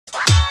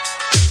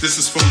This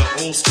is from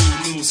the old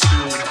school, new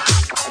school.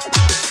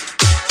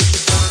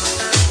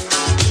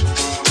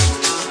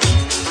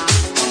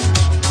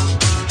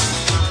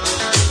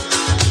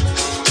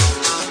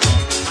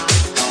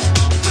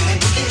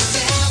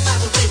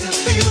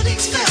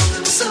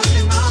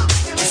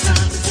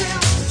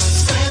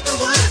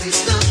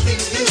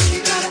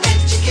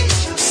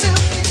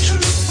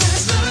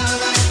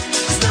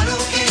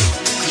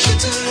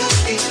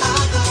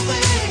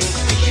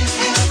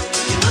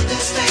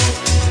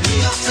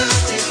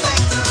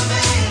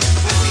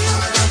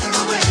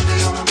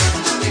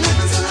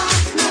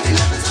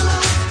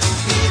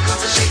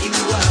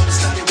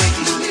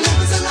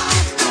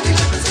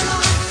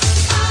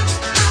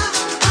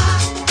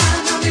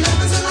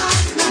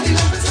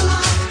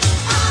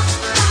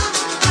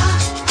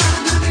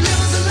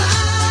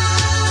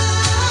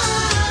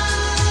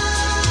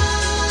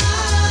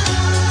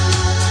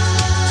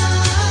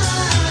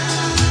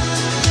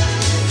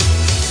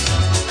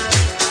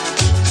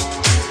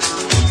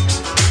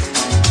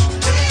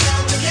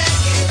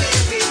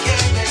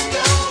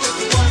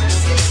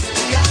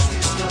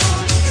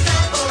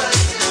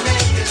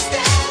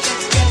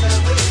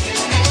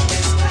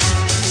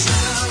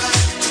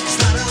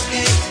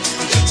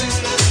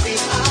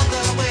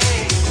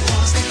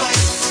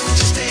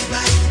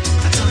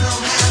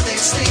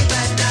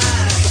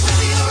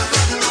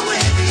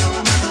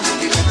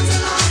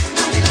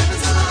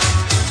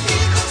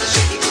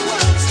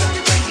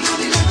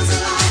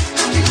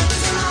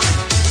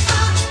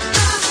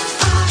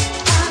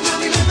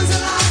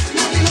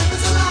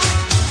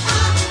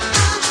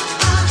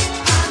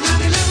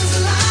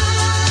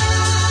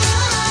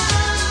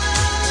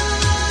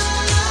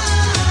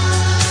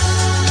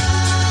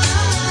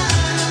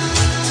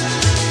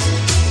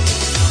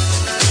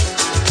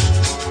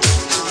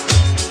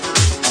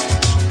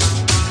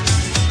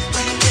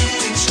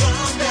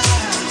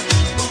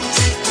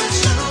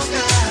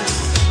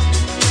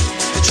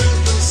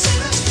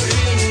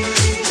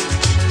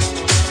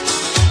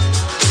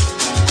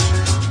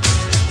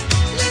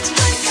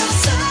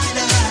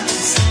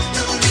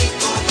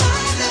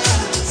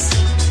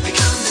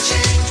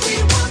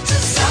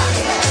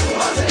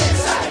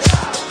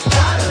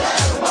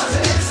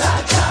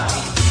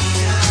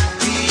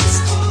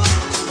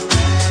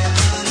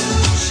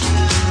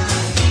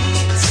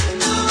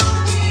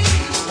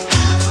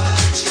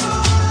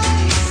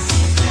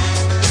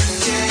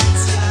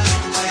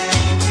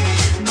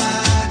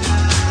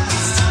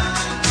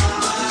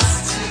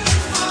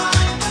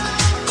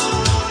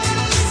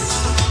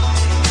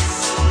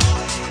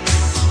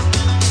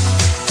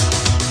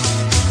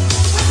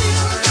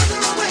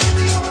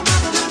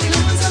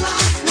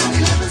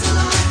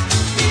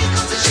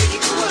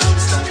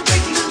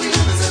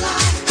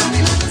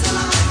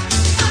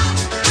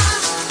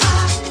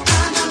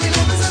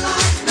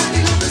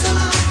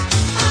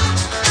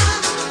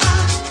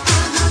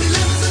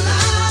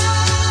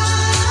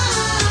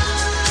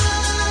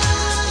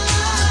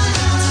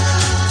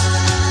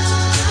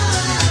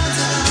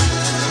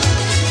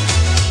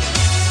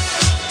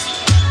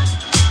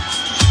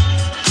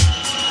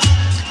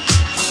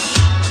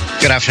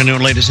 Good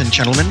afternoon, ladies and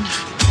gentlemen,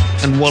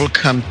 and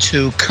welcome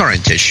to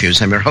Current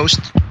Issues. I'm your host,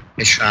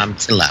 Hesham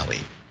Tillawi.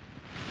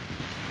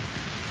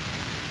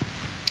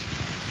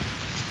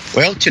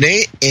 Well,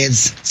 today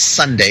is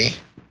Sunday,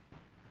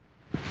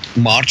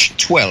 March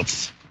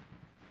 12th,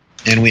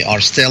 and we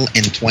are still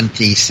in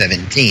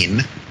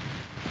 2017.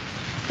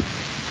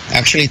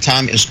 Actually,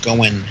 time is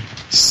going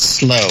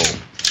slow.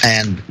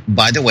 And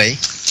by the way,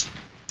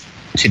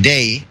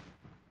 today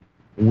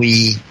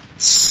we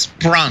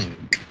sprung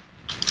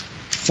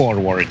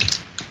forward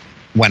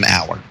 1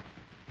 hour.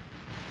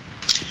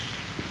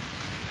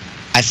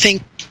 I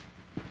think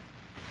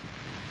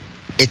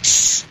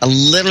it's a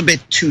little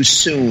bit too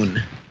soon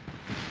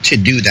to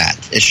do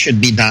that. It should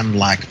be done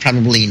like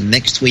probably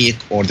next week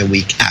or the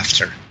week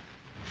after.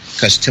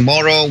 Because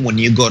tomorrow when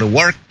you go to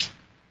work,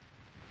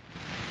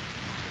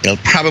 it'll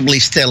probably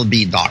still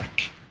be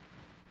dark.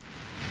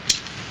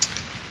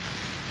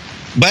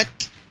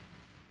 But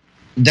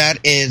that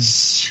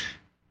is,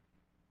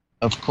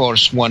 of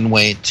course, one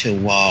way to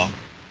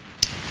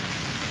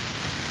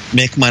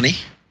make money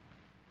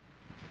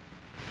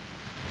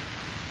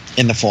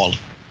in the fall.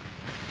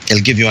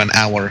 It'll give you an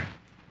hour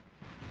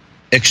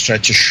extra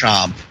to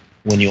shop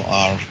when you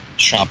are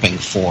shopping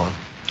for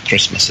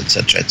Christmas,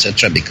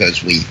 etc.,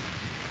 because we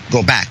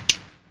go back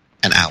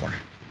an hour.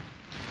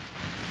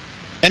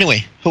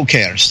 Anyway, who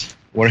cares?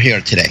 We're here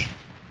today.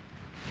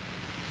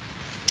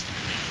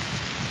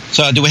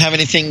 So do we have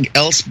anything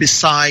else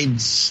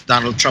besides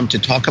Donald Trump to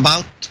talk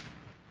about?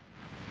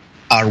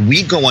 Are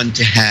we going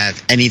to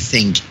have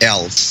anything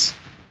else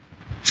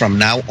from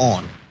now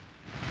on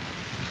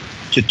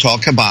to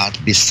talk about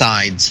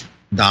besides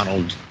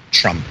Donald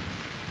Trump?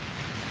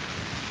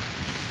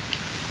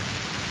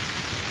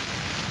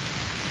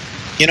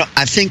 You know,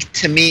 I think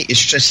to me it's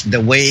just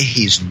the way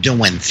he's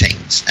doing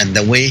things and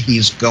the way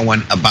he's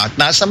going about.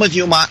 Now, some of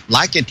you might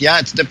like it. Yeah,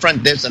 it's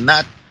different, this and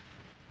that.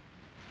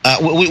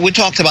 We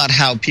talked about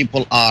how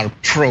people are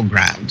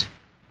programmed.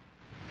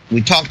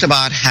 we talked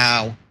about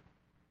how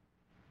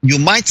you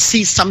might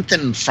see something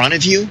in front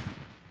of you,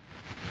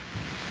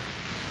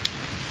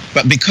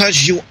 but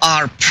because you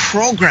are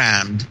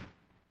programmed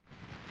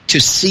to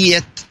see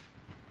it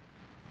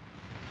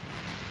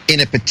in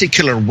a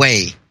particular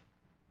way,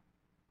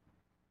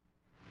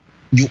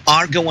 you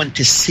are going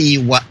to see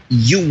what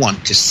you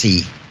want to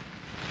see.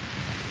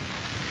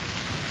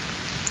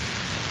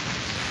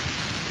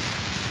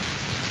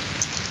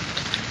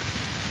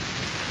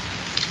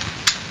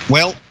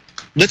 Well,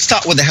 let's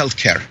start with the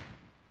healthcare.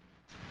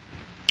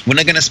 We're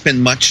not going to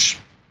spend much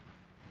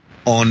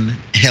on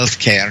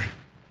healthcare.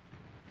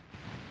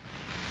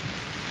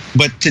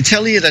 But to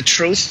tell you the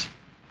truth,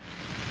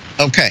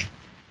 okay,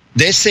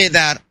 they say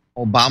that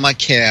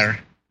Obamacare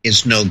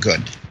is no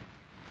good.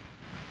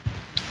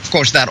 Of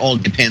course, that all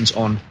depends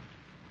on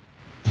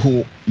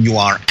who you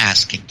are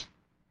asking.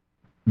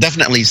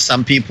 Definitely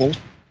some people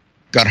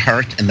got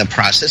hurt in the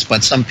process,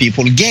 but some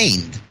people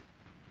gained.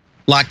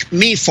 Like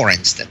me, for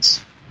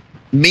instance.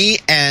 Me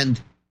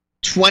and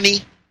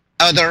 20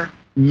 other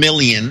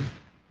million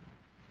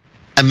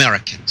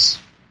Americans.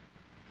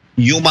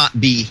 You might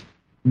be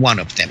one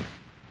of them.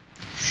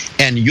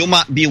 And you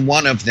might be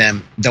one of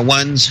them, the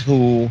ones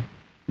who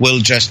will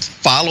just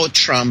follow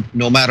Trump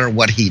no matter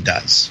what he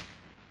does.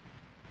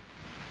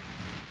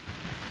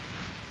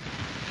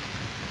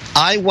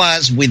 I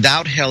was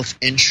without health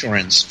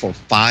insurance for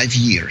 5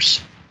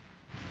 years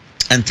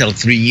until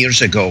 3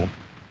 years ago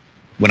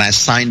when I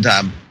signed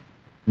up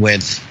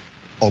with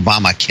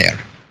Obamacare.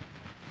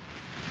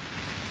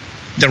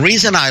 The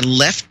reason I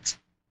left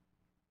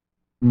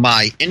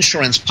my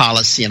insurance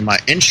policy and my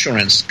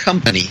insurance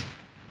company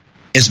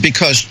is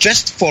because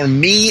just for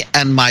me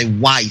and my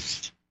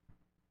wife,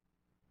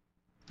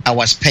 I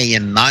was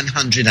paying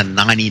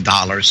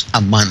 $990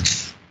 a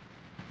month.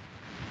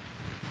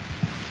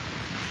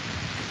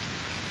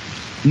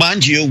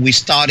 Mind you, when we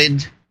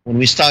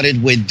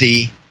started with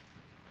the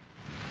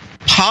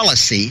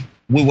policy,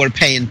 we were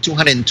paying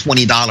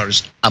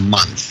 $220 a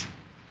month.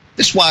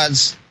 This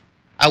was,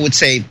 I would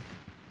say,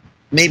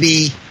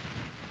 maybe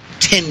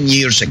 10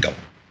 years ago.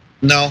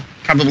 No,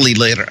 probably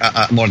later,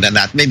 more than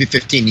that, maybe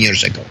 15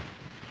 years ago.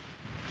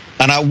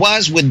 And I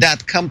was with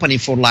that company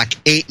for like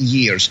 8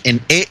 years. In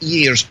 8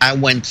 years, I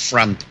went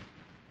from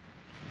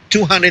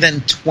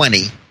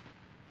 220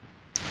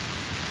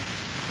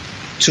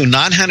 to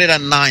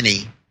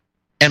 990,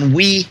 and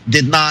we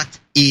did not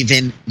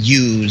even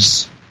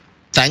use,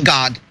 thank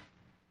God,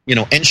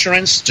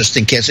 insurance, just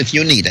in case if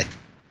you need it.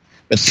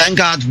 But thank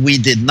God we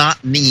did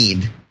not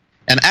need.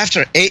 And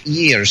after 8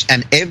 years,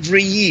 and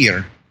every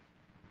year,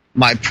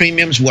 my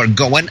premiums were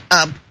going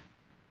up.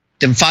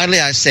 Then finally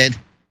I said,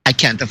 I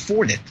can't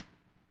afford it.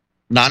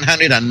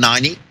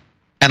 990,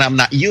 and I'm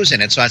not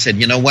using it. So I said,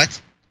 you know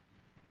what?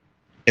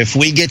 If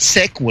we get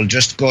sick, we'll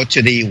just go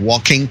to the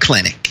walk-in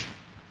clinic.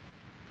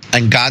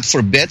 And God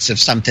forbids, if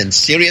something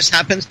serious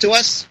happens to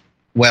us,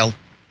 well,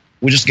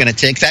 we're just going to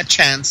take that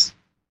chance,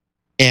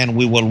 and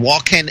we will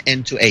walk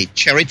into a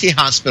charity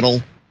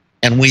hospital,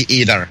 and we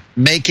either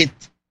make it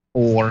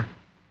or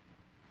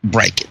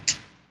break it.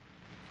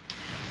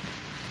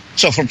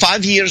 So for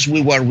 5 years,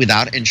 we were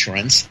without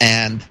insurance,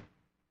 and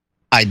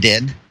I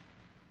did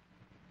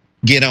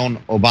get on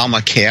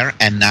Obamacare,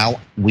 and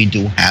now we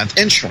do have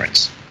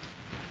insurance.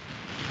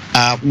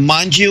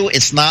 Mind you,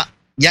 it's not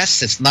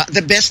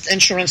the best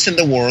insurance in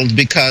the world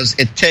because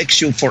it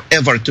takes you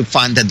forever to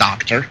find a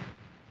doctor.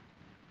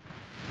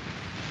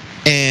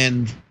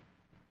 And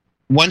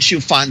once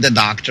you find the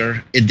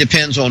doctor, it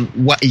depends on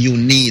what you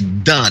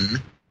need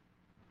done.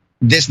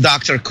 This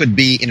doctor could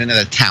be in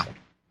another town.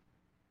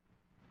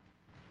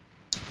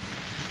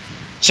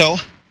 So,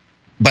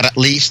 but at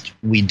least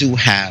we do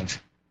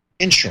have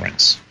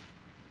insurance.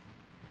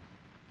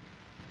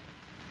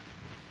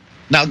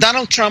 Now,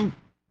 Donald Trump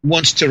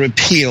wants to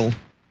repeal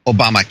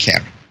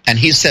Obamacare. And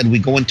he said,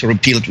 we're going to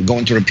repeal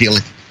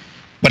it.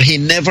 But he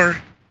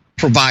never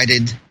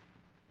provided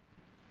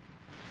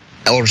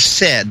or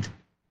said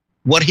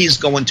what he's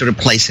going to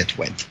replace it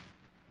with.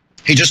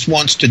 He just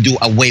wants to do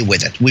away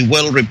with it. We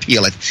will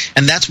repeal it.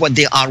 And that's what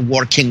they are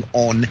working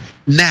on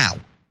now.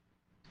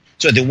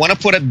 So they want to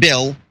put a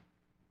bill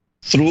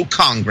through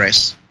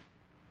Congress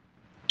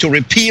to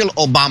repeal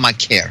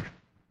Obamacare.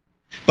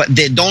 But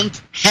they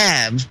don't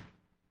have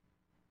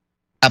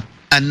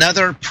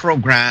another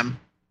program.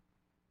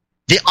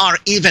 They are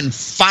even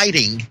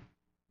fighting,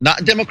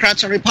 not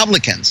Democrats and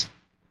Republicans.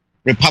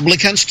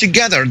 Republicans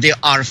together, they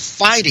are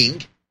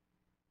fighting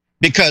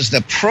because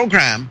the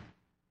program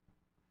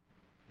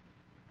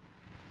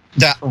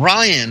that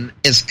Ryan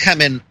is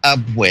coming up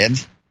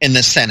with in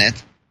the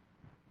Senate,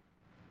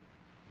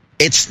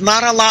 it's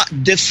not a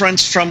lot different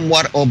from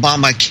what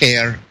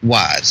Obamacare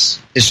was.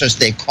 It's just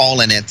they're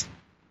calling it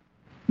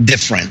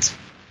different.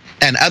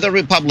 And other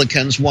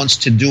Republicans wants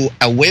to do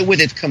away with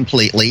it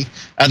completely.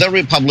 Other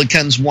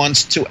Republicans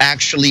wants to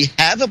actually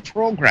have a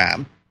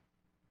program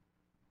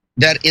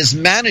that is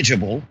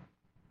manageable,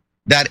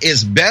 that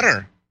is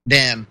better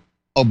than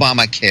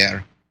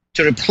Obamacare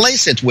to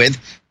replace it with,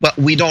 but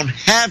we don't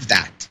have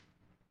that.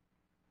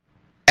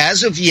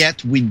 as of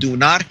yet, we do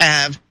not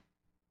have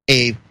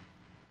a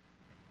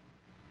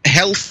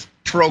health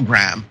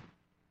program.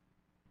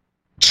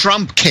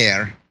 Trump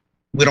care,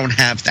 we don't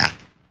have that.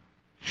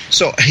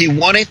 So he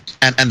wanted,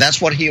 and that's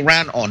what he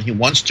ran on. He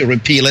wants to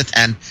repeal it.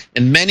 And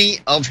many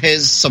of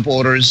his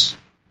supporters,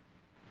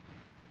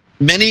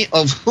 many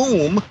of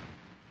whom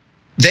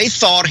they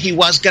thought he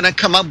was going to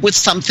come up with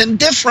something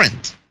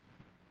different.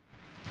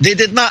 They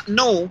did not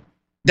know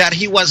that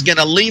he was going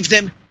to leave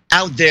them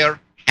out there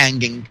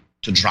hanging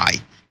to dry.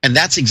 And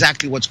that's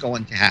exactly what's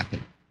going to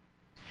happen.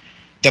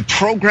 The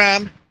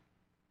program,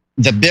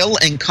 the bill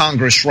in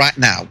Congress right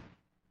now,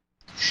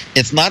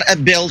 it's not a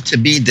bill to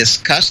be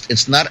discussed.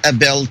 It's not a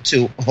bill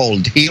to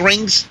hold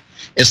hearings.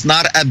 It's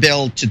not a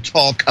bill to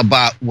talk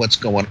about what's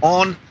going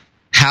on,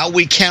 how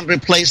we can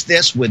replace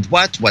this with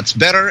what's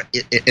better,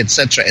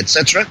 etc.,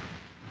 etc.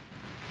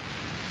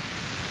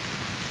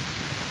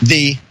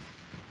 The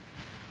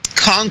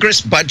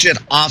Congress Budget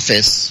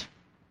Office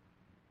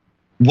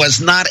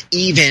was not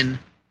even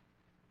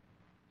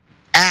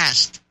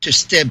asked to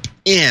step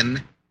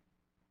in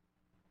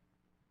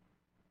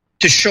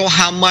to show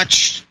how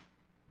much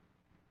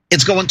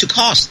it's going to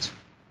cost.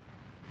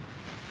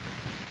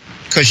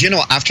 Because,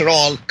 after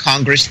all,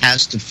 Congress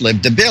has to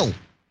flip the bill.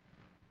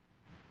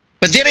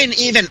 But they didn't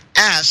even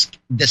ask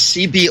the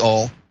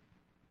CBO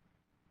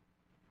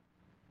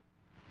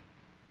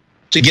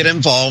to get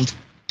involved.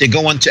 They're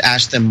going to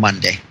ask them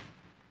Monday.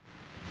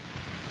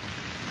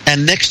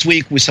 And next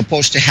week, we're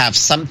supposed to have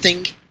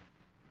something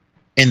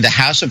in the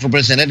House of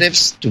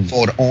Representatives to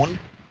vote on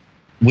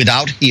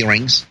without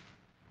hearings,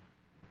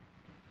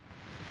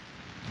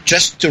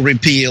 just to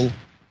repeal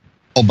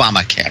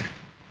Obamacare.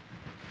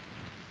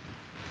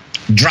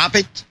 Drop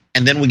it,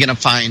 and then we're going to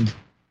find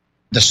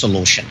the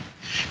solution.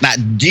 Now,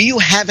 do you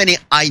have any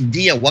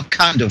idea what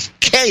kind of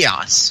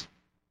chaos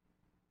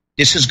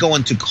this is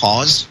going to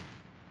cause?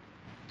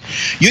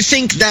 You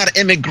think that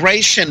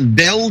immigration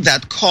bill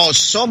that caused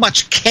so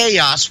much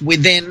chaos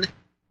within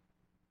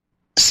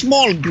a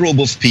small group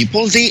of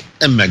people, the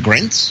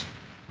immigrants,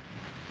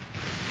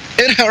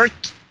 it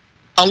hurt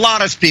a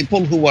lot of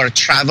people who are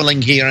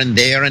traveling here and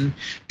there, and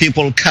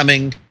people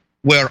coming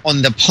were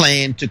on the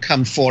plane to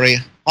come for a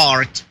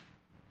heart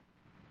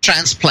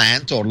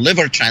transplant or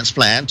liver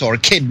transplant or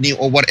kidney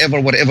or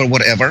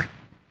whatever.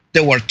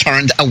 They were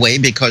turned away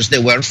because they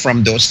were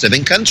from those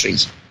 7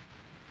 countries.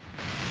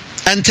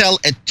 Until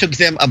it took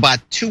them about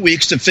 2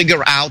 weeks to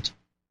figure out,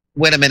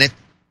 wait a minute,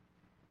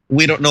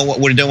 we don't know what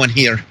we're doing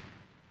here.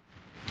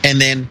 And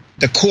then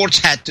the courts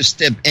had to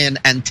step in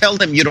and tell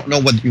them, you don't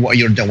know what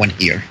you're doing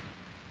here.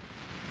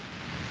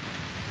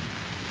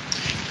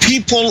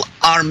 People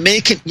are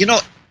making,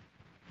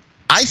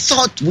 I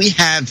thought we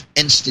have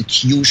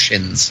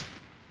institutions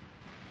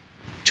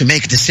to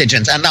make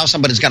decisions. And now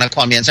somebody's going to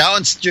call me and say,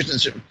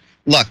 institutions.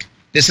 Look,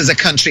 this is a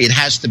country. It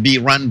has to be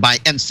run by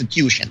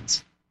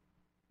institutions.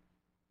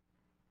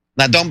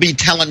 Now, don't be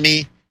telling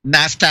me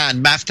NAFTA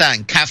and MAFTA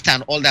and CAFTA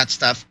and all that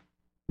stuff.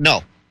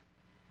 No.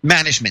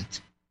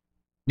 Management.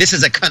 This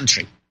is a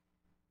country.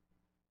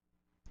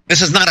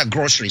 This is not a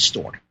grocery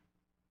store.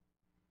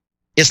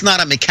 It's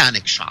not a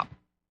mechanic shop.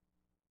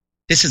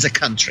 This is a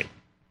country.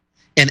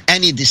 And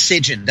any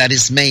decision that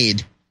is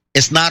made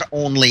is not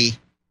only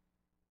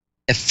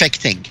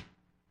affecting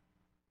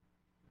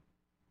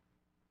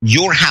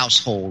your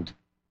household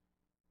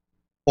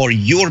or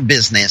your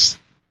business,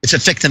 it's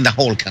affecting the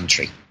whole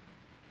country.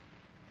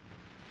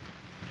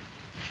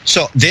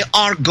 So they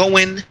are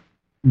going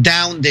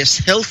down this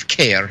health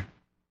care.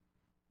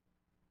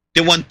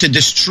 They want to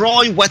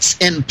destroy what's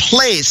in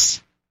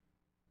place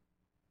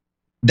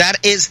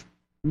that is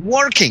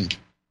working.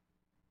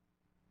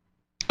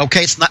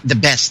 Okay, it's not the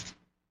best.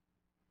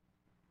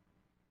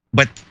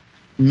 But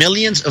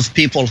millions of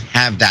people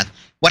have that.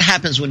 What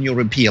happens when you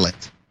repeal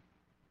it?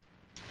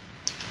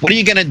 What are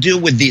you going to do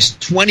with these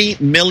 20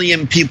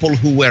 million people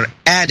who were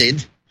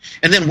added?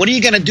 And then what are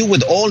you going to do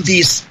with all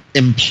these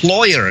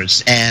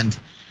employers and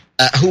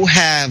who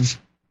have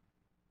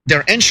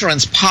their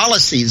insurance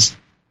policies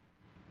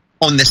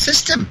on the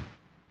system?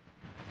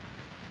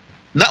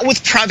 Not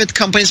with private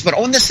companies, but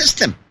on the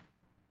system.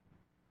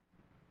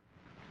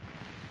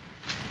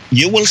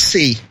 You will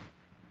see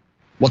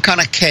what kind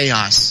of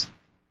chaos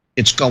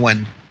it's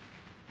going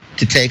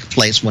to take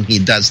place when he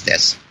does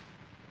this.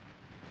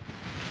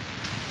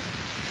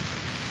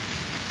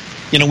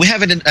 We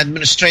have an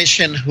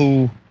administration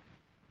who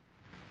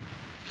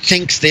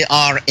thinks they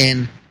are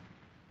in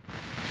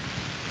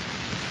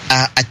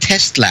a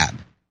test lab.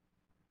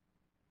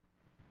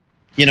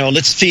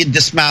 Let's feed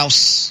this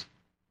mouse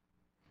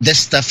this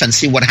stuff and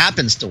see what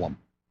happens to them.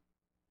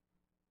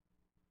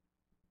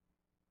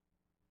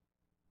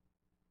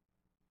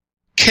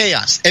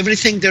 Chaos.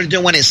 Everything they're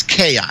doing is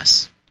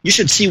chaos. You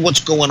should see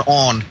what's going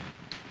on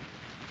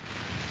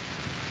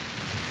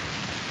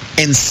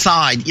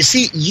inside. You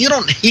see, you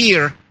don't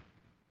hear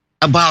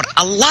about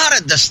a lot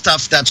of the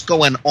stuff that's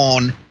going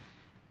on.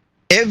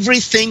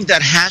 Everything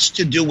that has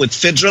to do with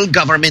federal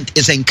government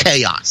is in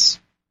chaos.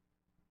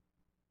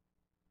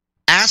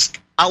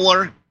 Ask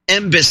our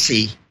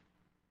embassy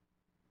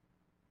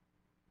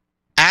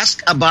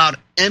ask about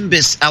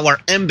our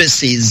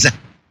embassies,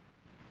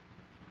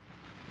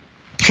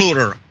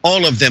 plural,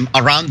 all of them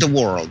around the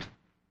world,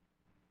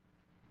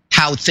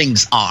 how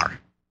things are.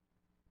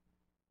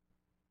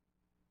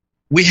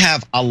 We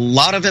have a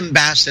lot of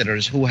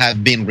ambassadors who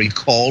have been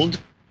recalled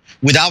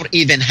without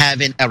even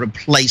having a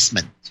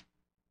replacement.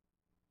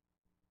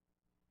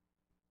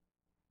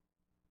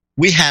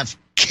 We have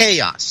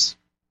chaos.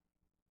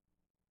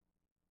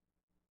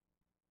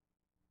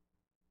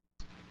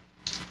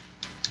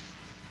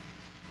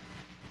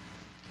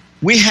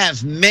 We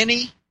have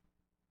many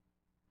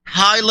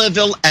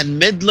high-level and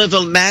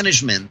mid-level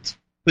management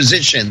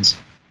positions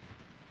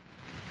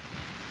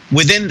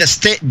within the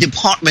State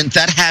Department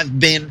that have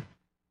been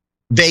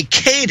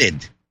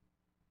vacated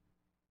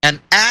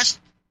and asked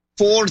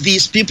for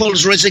these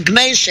people's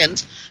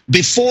resignations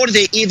before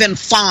they even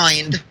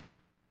find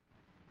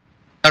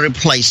a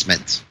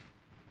replacement.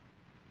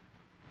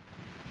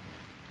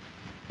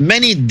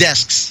 Many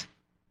desks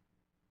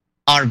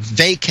are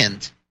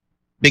vacant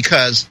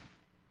because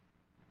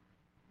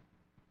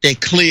they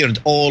cleared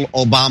all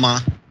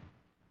Obama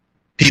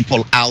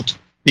people out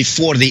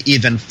before they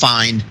even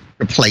find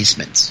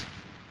replacements.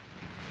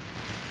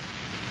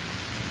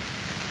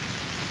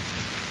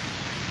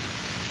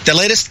 The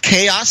latest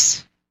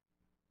chaos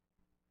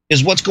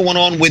is what's going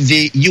on with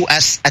the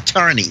U.S.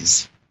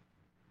 attorneys,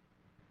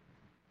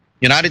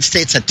 United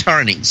States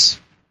attorneys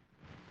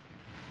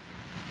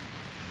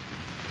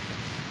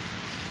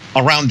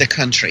around the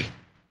country.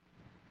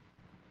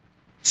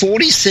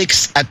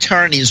 46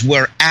 attorneys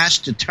were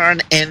asked to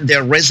turn in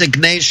their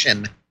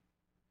resignation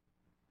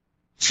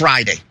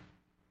Friday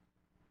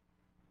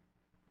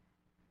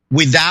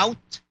without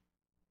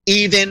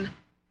even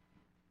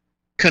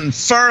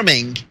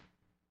confirming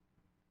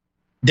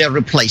their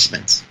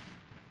replacements.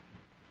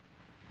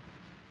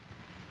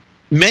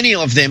 Many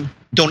of them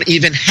don't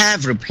even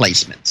have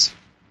replacements.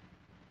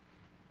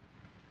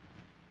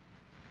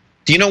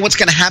 Do you know what's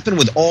going to happen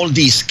with all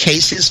these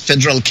cases,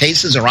 federal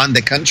cases around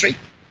the country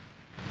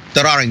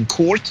that are in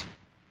court?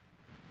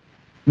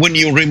 When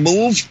you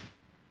remove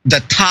the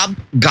top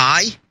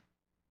guy,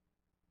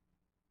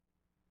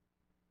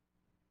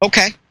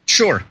 okay,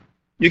 sure.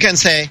 You can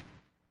say,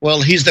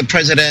 well, he's the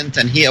president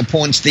and he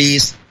appoints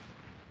these.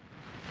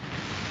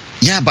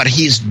 Yeah, but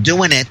he's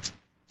doing it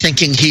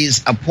thinking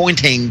he's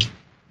appointing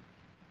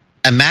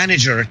a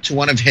manager to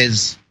one of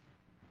his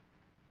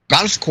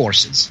golf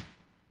courses.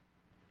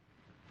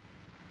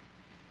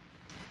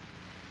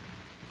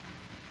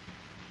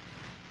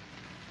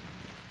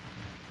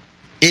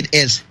 It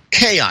is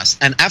chaos.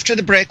 And after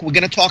the break, we're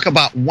going to talk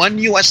about one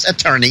U.S.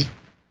 attorney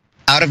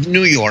out of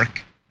New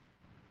York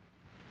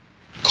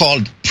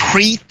called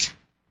Preet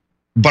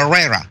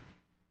Bharara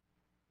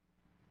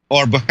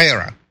or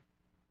Bharara.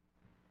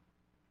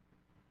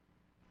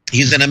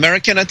 He's an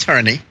American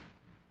attorney,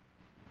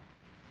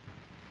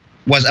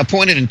 was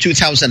appointed in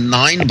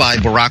 2009 by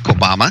Barack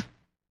Obama.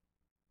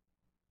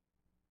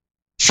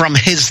 From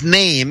his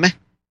name,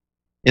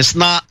 it's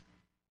not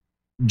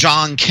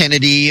John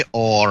Kennedy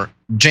or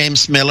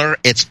James Miller,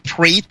 it's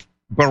Preet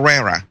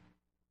Bharara,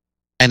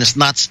 and it's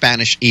not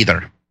Spanish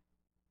either.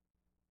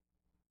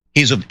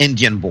 He's of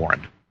Indian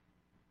born.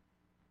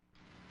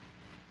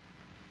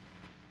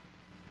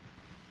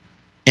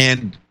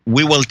 And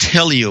we will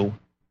tell you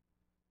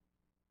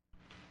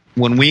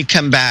when we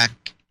come back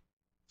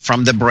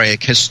from the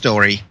break his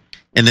story,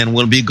 and then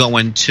we'll be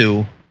going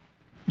to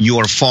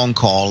your phone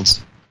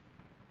calls.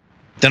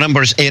 The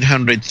number is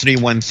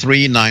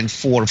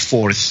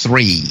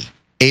 800-313-9443.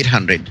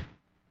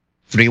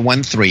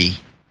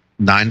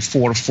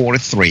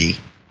 800-313-9443.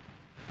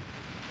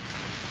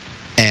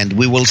 And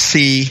we will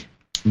see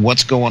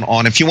what's going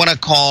on. If you want to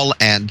call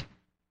and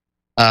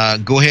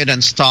go ahead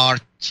and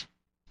start,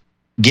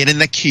 get in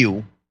the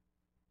queue.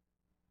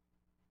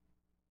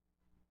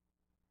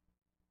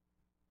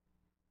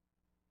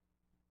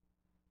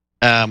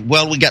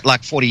 Well, we got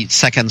like 40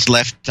 seconds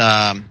left.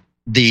 The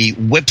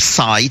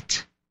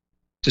website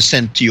to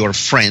send to your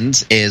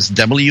friends is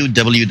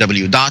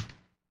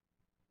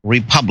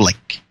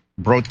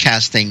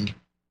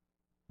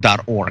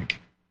www.republicbroadcasting.org.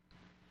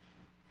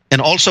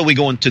 And also we're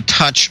going to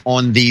touch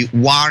on the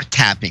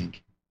wiretapping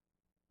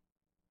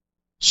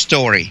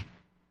story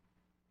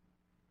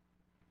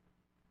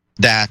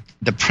that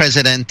the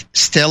president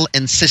still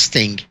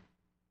insisting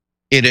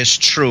it is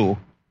true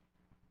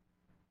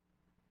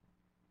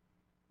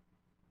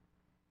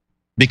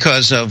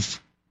because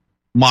of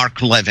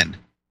Mark Levin.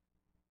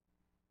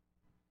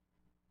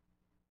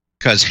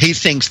 Because he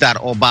thinks that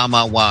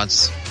Obama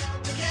was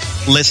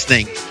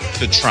listening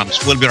to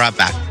Trump's. We'll be right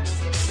back.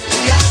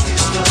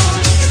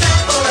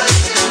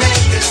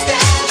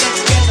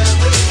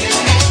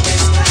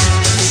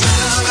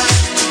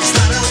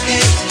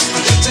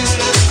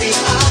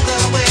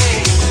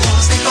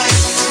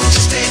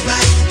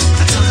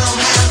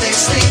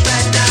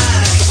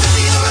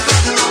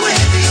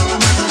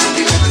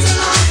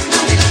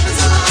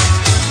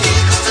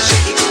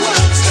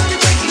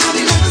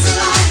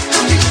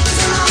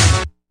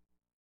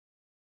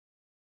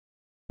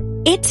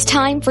 It It's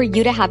time for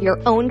you to have your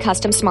own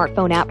custom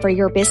smartphone app for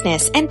your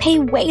business and pay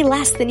way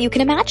less than you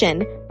can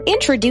imagine.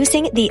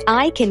 Introducing the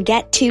I Can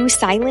Get To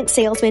Silent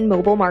Salesman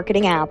mobile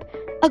marketing app,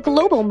 a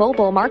global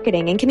mobile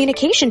marketing and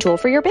communication tool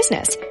for your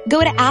business. Go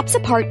to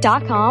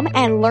appsapart.com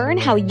and learn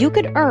how you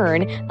could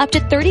earn up to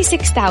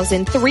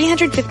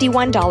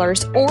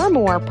 $36,351 or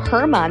more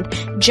per month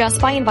just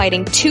by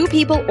inviting 2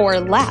 people or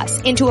less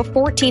into a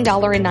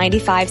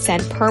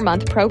 $14.95 per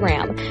month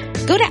program.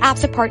 Go to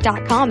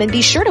appsapart.com and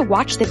be sure to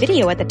watch the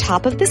video at the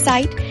top of the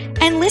site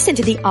and listen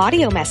to the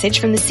audio message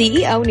from the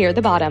CEO near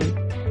the bottom.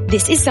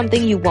 This is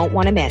something you won't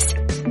want to miss.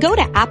 Go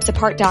to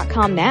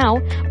appsapart.com now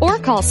or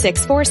call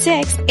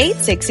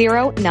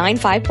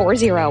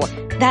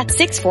 646-860-9540. That's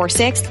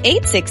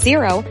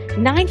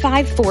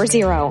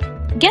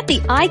 646-860-9540. Get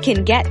the I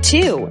Can Get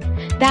To.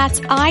 That's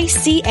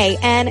ICANGET,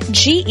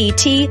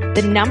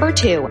 the number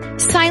 2,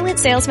 Silent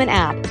Salesman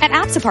app at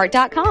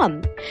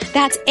appsapart.com.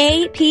 That's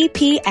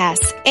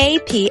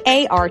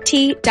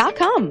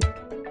APPSAPART.com.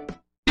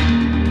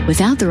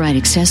 Without the right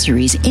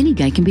accessories, any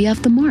guy can be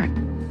off the mark.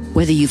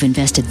 Whether you've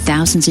invested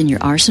thousands in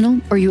your arsenal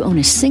or you own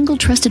a single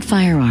trusted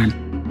firearm,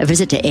 a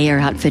visit to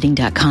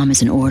AROutfitting.com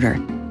is in order.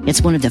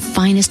 It's one of the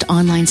finest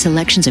online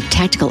selections of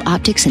tactical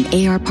optics and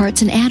AR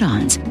parts and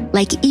add-ons,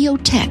 like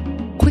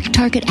EOTech, quick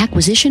target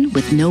acquisition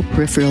with no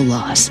peripheral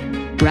loss.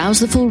 Browse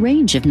the full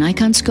range of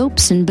Nikon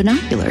scopes and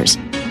binoculars.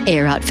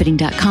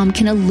 AROutfitting.com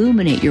can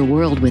illuminate your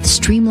world with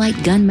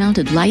Streamlight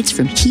gun-mounted lights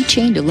from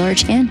keychain to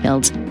large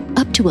handhelds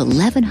up to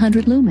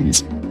 1,100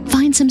 lumens.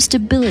 Find some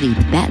stability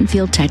with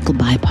Battenfield tactical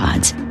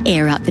bipods.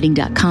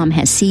 AirOutfitting.com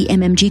has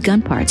CMMG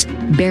gun parts,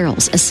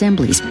 barrels,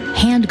 assemblies,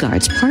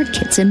 handguards, part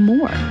kits, and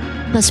more.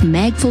 Plus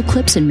mag-full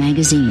clips and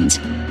magazines.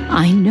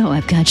 I know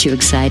I've got you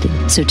excited,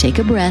 so take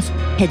a breath.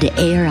 Head to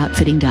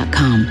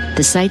AirOutfitting.com.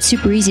 The site's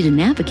super easy to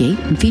navigate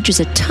and features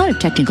a ton of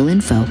technical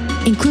info,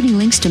 including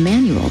links to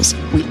manuals.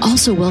 We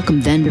also welcome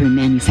vendor and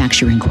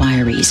manufacturer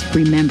inquiries.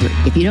 Remember,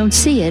 if you don't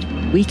see it,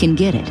 we can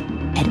get it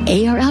at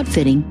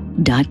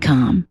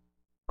AirOutfitting.com.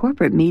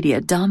 Corporate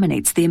media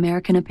dominates the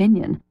American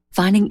opinion.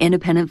 Finding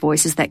independent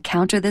voices that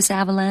counter this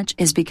avalanche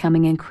is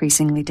becoming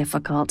increasingly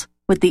difficult.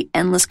 With the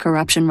endless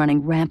corruption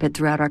running rampant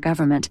throughout our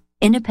government,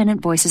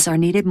 independent voices are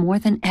needed more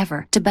than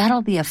ever to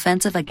battle the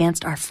offensive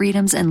against our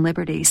freedoms and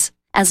liberties.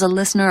 As a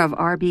listener of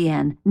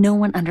RBN, no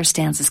one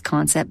understands this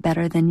concept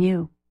better than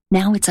you.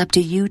 Now it's up to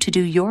you to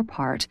do your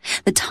part.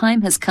 The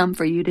time has come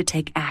for you to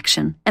take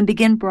action and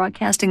begin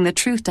broadcasting the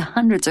truth to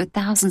hundreds or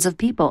thousands of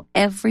people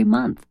every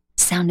month.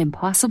 Sound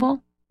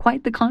impossible?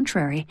 Quite the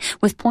contrary.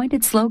 With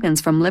pointed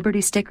slogans from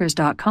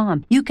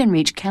LibertyStickers.com, you can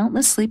reach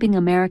countless sleeping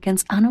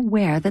Americans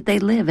unaware that they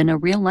live in a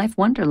real-life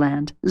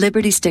wonderland.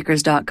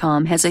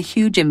 LibertyStickers.com has a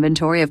huge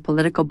inventory of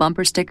political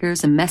bumper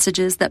stickers and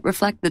messages that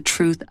reflect the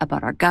truth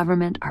about our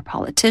government, our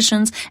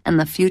politicians, and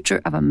the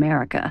future of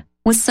America.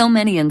 With so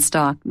many in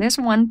stock, there's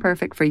one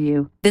perfect for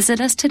you.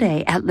 Visit us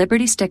today at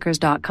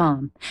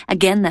LibertyStickers.com.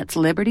 Again, that's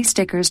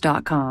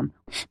LibertyStickers.com.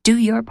 Do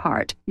your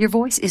part. Your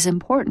voice is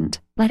important.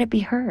 Let it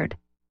be heard.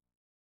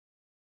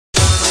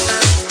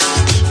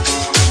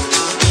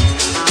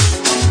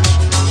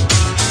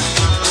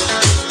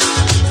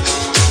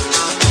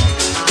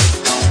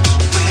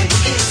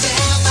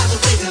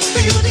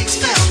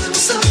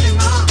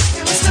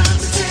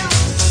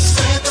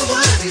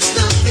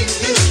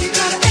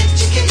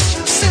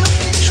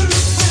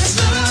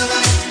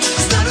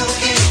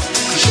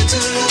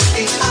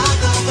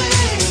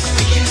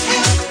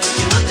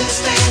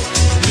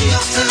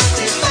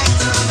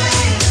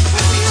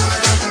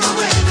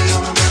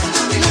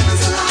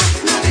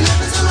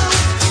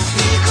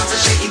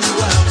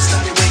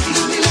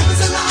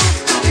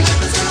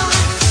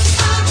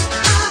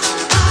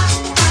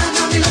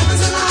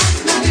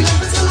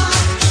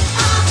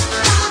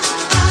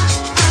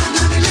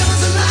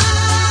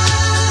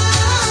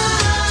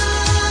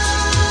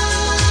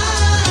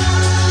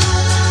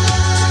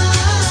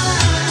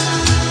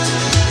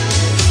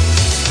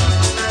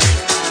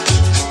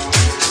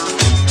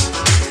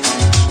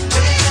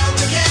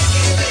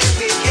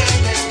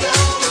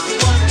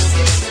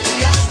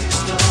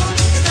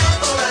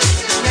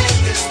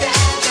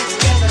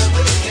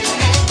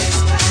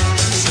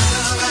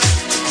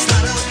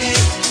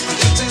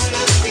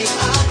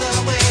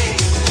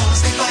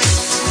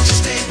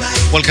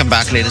 Welcome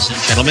back, ladies and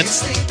gentlemen.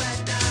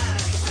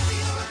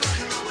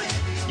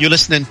 You're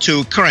listening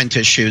to Current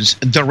Issues,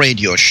 the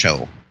radio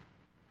show,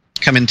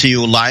 coming to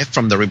you live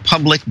from the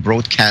Republic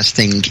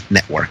Broadcasting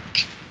Network.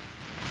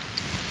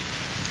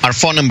 Our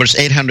phone number is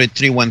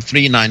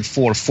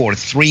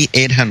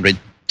 800-313-9443,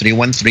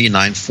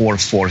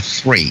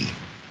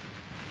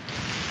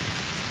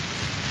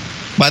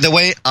 800-313-9443. By the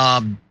way,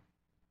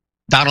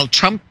 Donald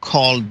Trump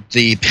called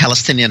the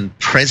Palestinian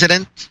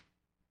president,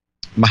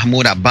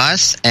 Mahmoud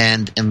Abbas,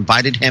 and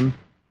invited him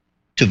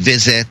to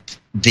visit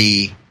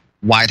the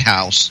White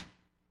House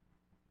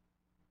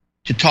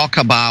to talk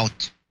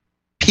about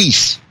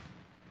peace.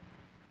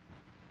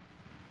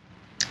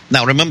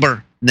 Now,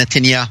 remember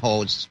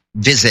Netanyahu's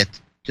visit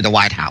to the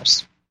White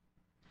House.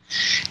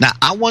 Now,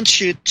 I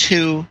want you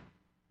to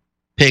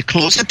pay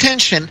close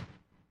attention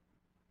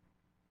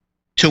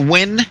to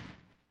win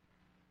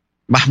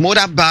Mahmoud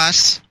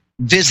Abbas'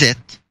 visit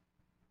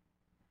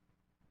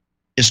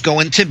is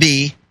going to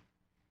be,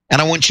 and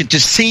I want you to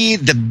see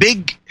the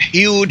big,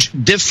 huge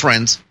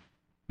difference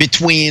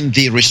between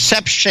the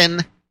reception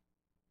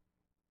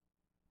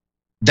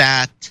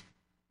that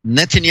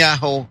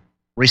Netanyahu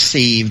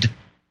received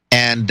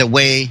and the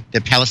way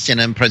the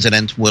Palestinian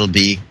president will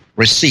be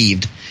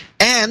received.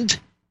 And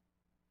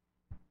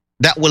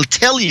that will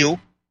tell you,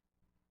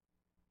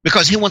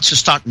 because he wants to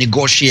start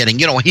negotiating.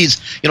 He wrote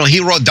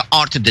The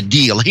Art of the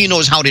Deal. He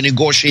knows how to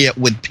negotiate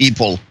with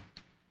people.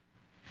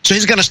 So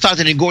he's going to start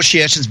the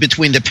negotiations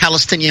between the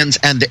Palestinians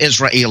and the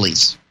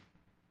Israelis.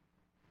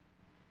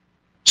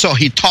 So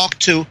he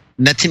talked to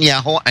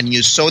Netanyahu, and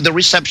you saw the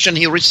reception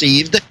he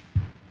received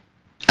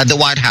at the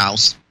White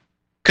House.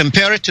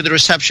 Compare it to the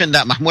reception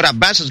that Mahmoud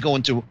Abbas is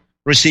going to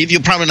receive.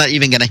 You're probably not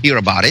even going to hear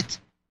about it.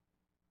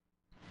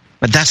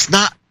 But that's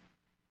not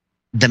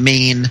the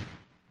main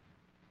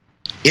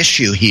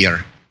issue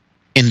here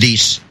in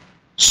these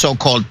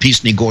so-called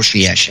peace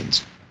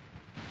negotiations.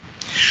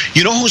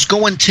 You know who's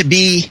going to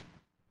be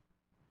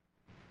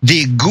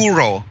the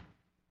guru,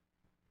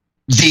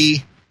 the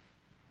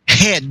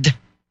head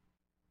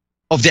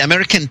of the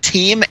American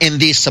team in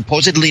these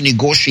supposedly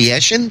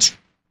negotiations?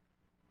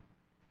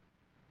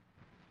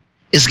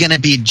 Is going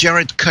to be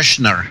Jared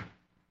Kushner.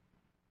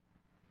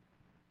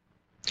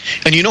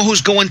 And you know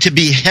who's going to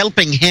be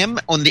helping him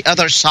on the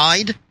other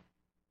side?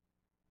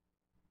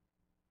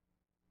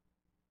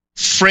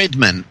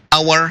 Friedman,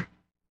 I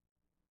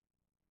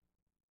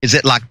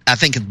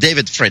think it's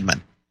David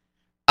Friedman.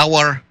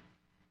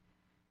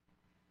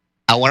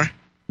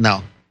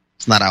 No,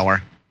 it's not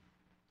our.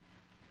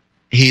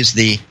 He's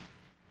the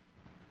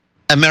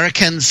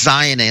American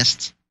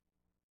Zionist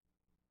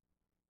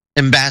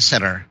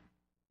ambassador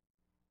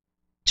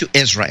to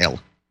Israel.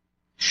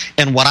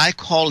 And what I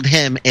called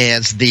him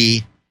is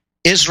the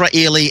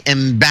Israeli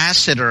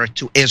ambassador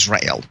to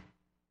Israel.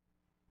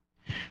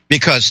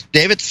 Because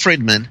David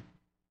Friedman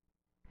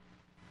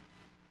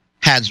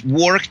has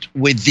worked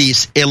with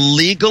these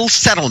illegal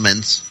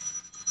settlements,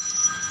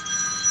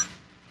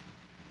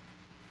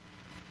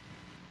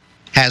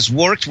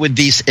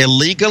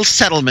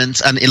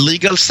 and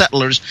illegal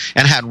settlers,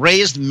 and had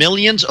raised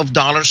millions of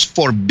dollars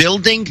for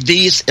building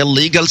these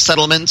illegal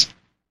settlements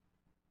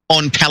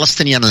on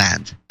Palestinian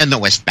land in the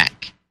West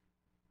Bank.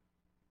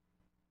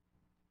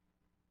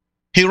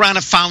 He ran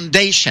a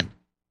foundation,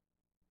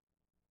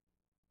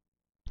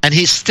 and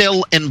he's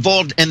still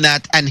involved in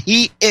that, and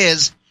he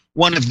is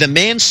one of the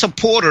main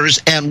supporters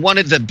and one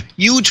of the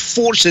huge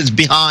forces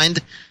behind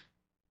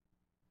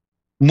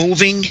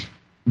moving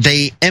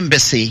the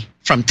embassy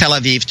from Tel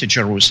Aviv to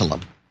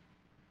Jerusalem.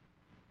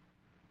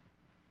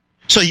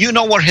 So you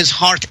know where his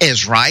heart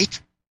is, right?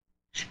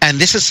 And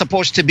this is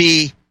supposed to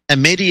be a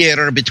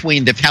mediator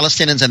between the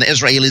Palestinians and the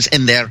Israelis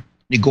in their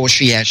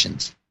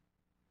negotiations.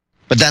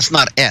 But that's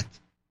not it.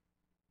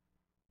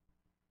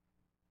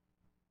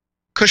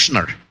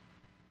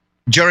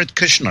 Jared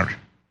Kushner,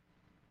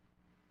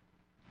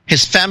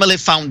 his family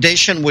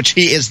foundation, which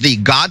he is the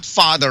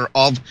godfather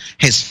of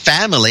his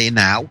family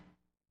now,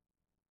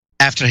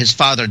 after his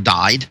father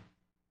died.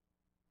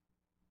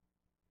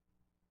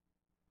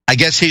 I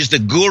guess he's the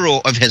guru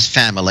of his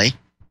family.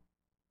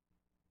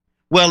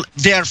 Well,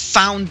 their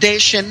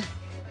foundation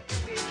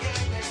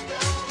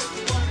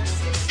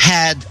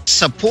had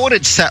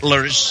supported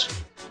settlers.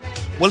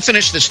 We'll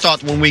finish this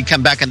thought when we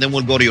come back, and then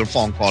we'll go to your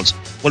phone calls.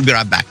 We'll be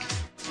right back.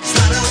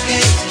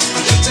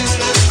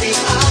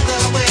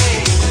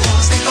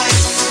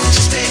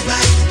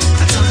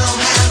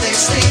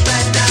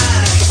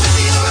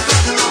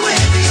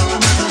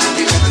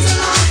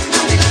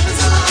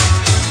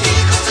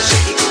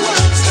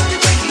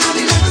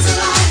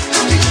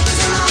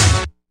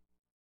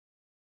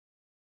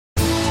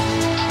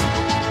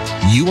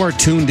 You are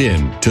tuned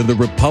in to the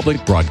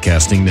Republic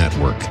Broadcasting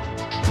Network.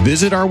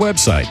 Visit our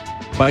website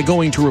by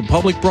going to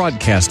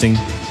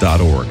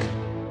republicbroadcasting.org.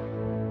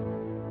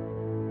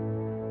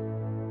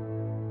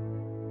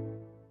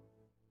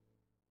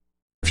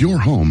 If your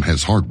home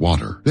has hard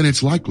water, then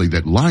it's likely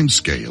that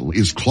limescale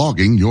is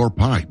clogging your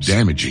pipes,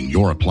 damaging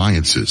your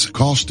appliances,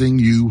 costing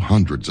you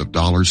hundreds of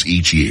dollars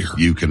each year.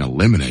 You can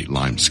eliminate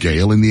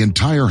limescale in the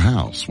entire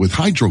house with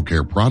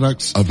HydroCare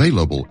products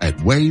available at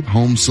Wave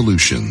Home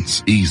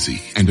Solutions.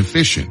 Easy and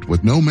efficient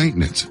with no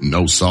maintenance,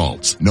 no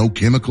salts, no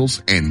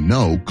chemicals, and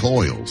no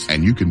coils.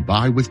 And you can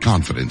buy with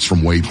confidence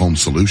from Wave Home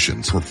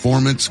Solutions.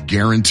 Performance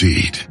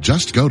guaranteed.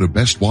 Just go to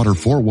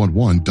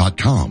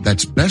bestwater411.com.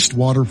 That's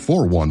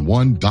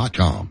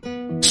bestwater411.com.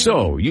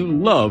 So, you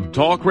love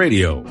talk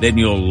radio? Then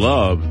you'll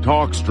love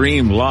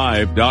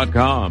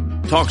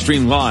TalkStreamLive.com.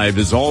 TalkStream Live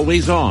is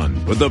always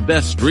on with the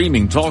best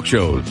streaming talk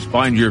shows.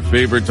 Find your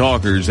favorite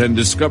talkers and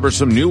discover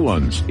some new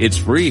ones. It's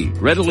free,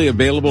 readily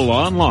available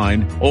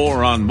online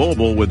or on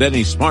mobile with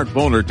any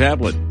smartphone or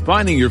tablet.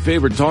 Finding your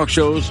favorite talk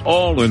shows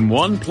all in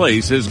one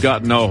place has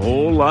gotten a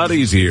whole lot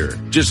easier.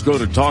 Just go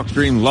to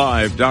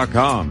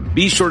TalkStreamLive.com.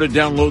 Be sure to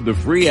download the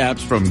free apps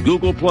from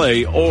Google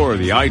Play or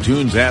the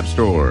iTunes App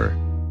Store.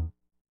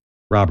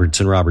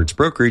 Roberts & Roberts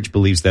Brokerage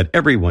believes that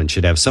everyone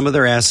should have some of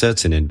their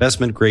assets in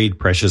investment-grade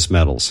precious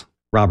metals.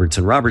 Roberts &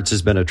 Roberts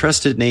has been a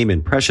trusted name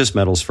in precious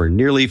metals for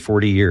nearly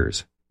 40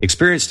 years.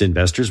 Experienced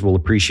investors will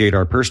appreciate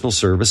our personal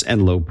service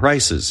and low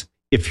prices.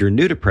 If you're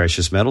new to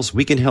precious metals,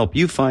 we can help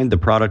you find the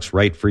products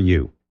right for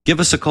you. Give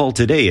us a call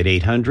today at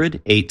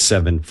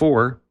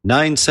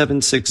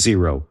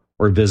 800-874-9760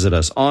 or visit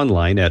us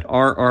online at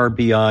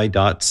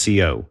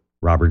rrbi.co.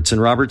 Roberts &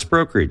 Roberts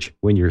Brokerage,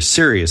 when you're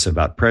serious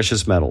about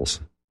precious metals.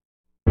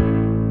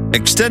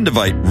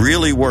 Extendivite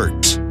really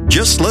works.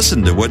 Just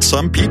listen to what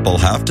some people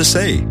have to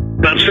say.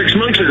 About 6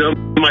 months ago,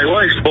 my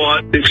wife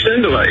bought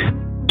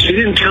Extendivite. She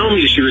didn't tell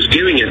me she was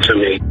giving it to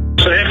me.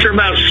 So after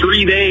about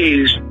 3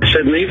 days, I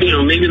said, maybe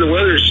the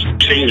weather's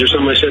changed or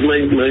something. I said, my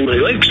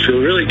legs feel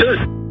really good.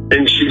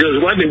 And she goes,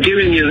 well, I've been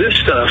giving you this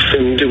stuff,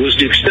 and it was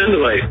the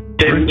Extendivite.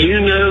 And you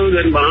know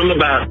that I'm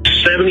about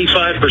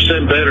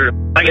 75% better.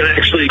 I can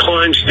actually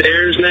climb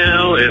stairs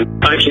now,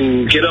 and I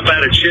can get up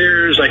out of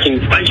chairs. I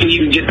can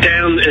even get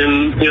down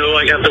and,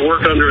 I have to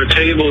work under a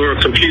table or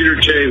a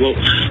computer table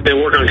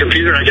and work on a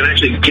computer. I can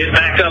actually get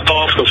back up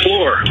off the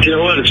floor. You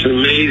know what? It's an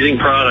amazing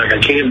product.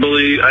 I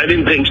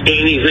didn't think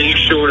anything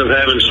short of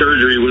having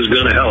surgery was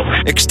going to help.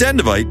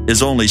 Extendivite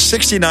is only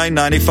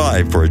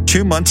 $69.95 for a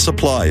 2-month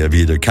supply of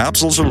either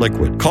capsules or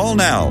liquid. Call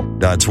now.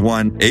 That's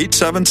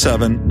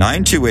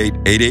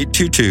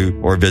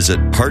 1-877-928-8822 or visit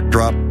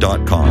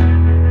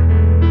heartdrop.com.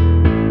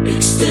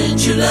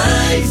 Extend your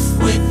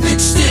life with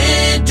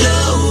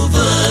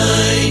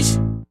Extendovite.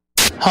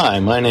 Hi,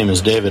 my name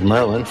is David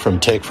Merlin from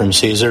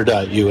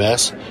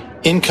takefromcaesar.us.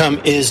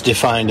 Income is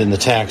defined in the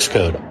tax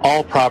code.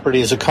 All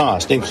property is a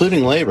cost,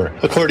 including labor,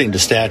 according to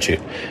statute.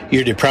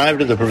 You're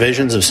deprived of the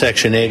provisions of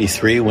Section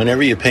 83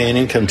 whenever you pay an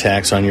income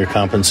tax on your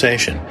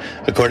compensation.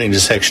 According to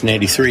Section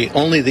 83,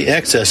 only the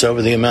excess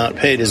over the amount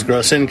paid is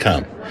gross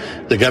income.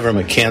 The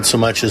government can't so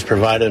much as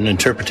provide an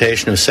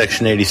interpretation of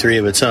Section 83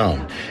 of its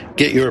own.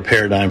 Get your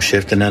paradigm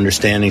shift and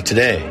understanding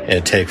today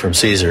at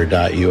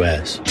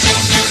takefromcaesar.us.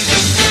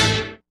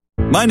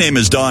 My name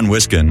is Don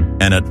Wiskin,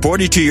 and at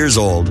 42 years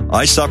old,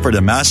 I suffered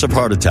a massive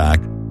heart attack,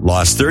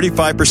 lost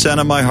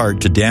 35% of my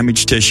heart to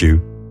damaged tissue,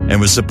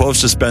 and was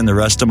supposed to spend the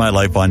rest of my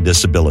life on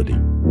disability.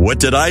 What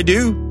did I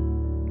do?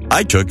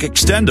 I took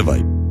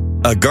Extendivite,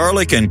 a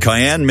garlic and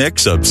cayenne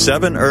mix of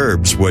 7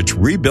 herbs which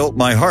rebuilt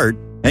my heart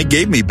and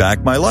gave me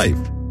back my life.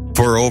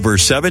 For over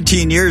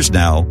 17 years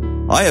now,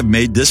 I have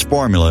made this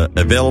formula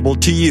available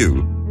to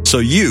you so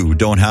you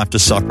don't have to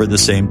suffer the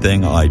same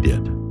thing I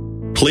did.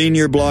 Clean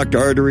your blocked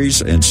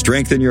arteries and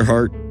strengthen your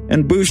heart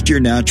and boost your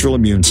natural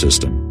immune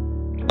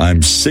system.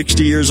 I'm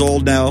 60 years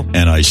old now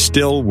and I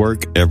still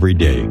work every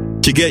day.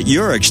 To get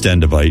your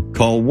Extendivite,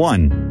 call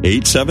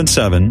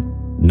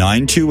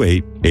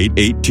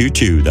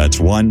 1-877-928-8822. That's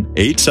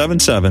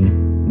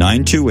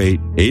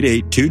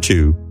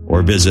 1-877-928-8822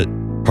 or visit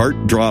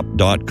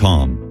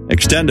heartdrop.com.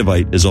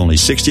 Extendivite is only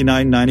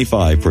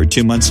 $69.95 for a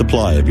 2-month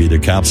supply of either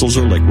capsules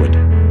or liquid.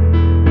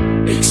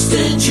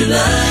 Extend your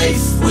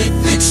life with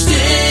Extendovite.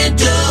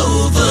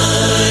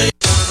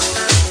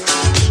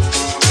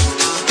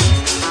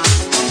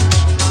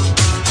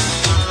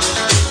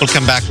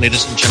 Welcome back,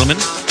 ladies and gentlemen.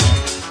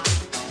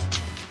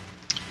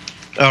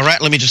 All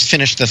right, let me just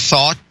finish the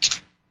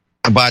thought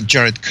about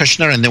Jared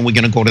Kushner, and then we're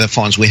going to go to the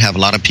phones. We have a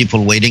lot of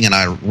people waiting, and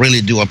I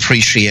really do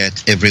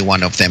appreciate every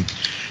one of them.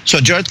 So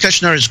Jared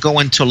Kushner is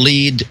going to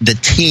lead the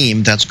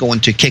team that's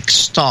going to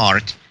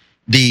kickstart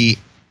the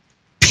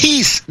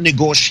peace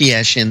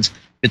negotiations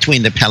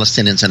between the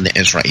Palestinians and the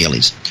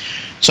Israelis.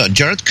 So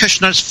Jared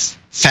Kushner's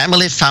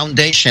family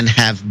foundation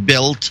have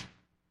built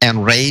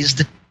and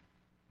raised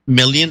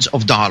millions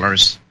of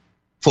dollars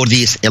for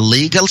these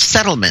illegal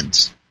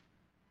settlements,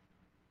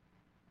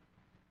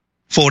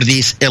 for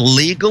these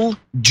illegal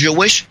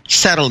Jewish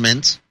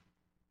settlements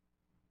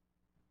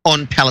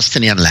on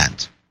Palestinian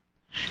land.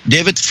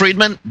 David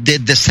Friedman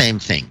did the same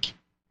thing.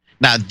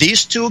 Now,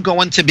 these two are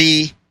going to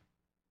be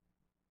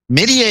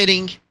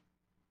mediating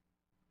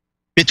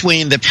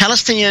between the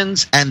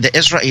Palestinians and the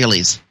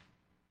Israelis.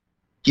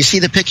 You see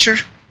the picture?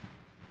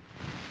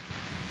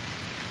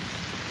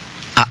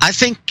 I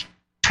think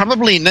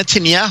probably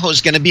Netanyahu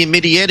is going to be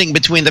mediating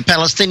between the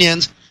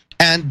Palestinians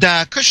and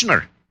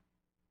Kushner.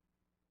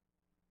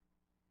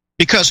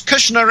 Because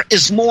Kushner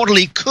is more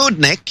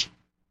Likudnik,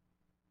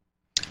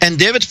 and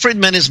David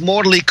Friedman is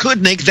more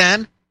Likudnik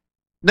than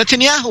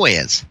Netanyahu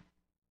is.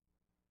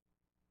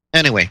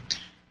 Anyway,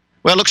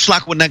 well, looks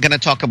like we're not going to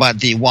talk about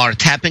the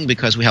wiretapping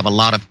because we have a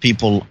lot of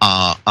people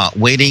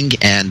waiting,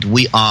 and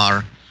we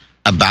are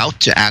about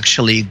to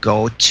actually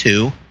go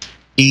to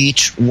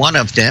each one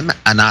of them.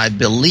 And I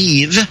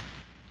believe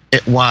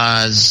it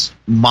was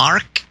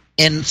Mark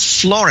in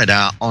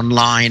Florida on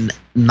line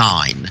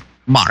 9.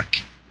 Mark.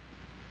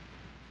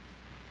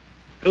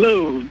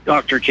 Hello,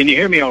 Doctor. Can you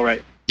hear me all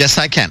right? Yes,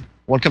 I can.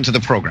 Welcome to the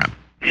program.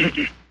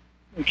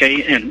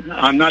 Okay, and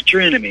I'm not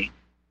your enemy,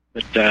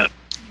 but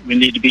we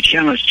need to be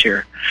challenged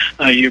here.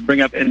 You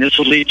bring up, and this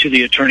will lead to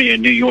the attorney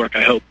in New York,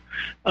 I hope.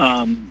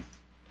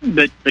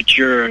 But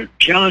your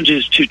challenge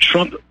is to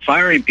Trump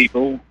firing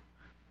people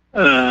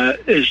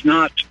is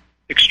not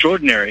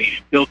extraordinary.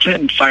 Bill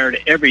Clinton fired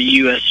every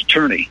U.S.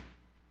 attorney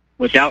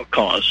without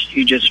cause.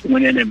 He just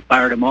went in and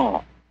fired them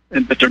all.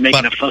 But they're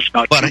making a fuss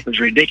about Trump is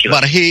ridiculous.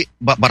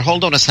 But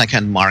hold on a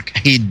second, Mark.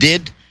 He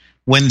did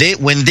when they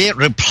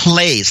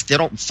replaced. They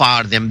don't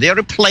fire them. They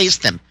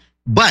replaced them.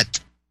 But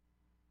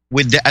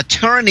with the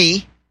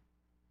attorney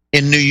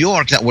in New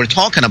York that we're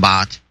talking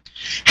about,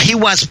 he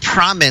was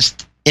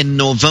promised in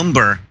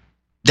November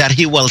that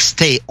he will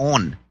stay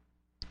on.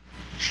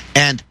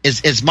 And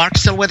is Mark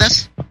still with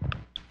us?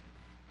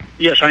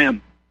 Yes, I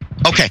am.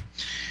 Okay.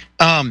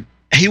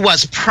 He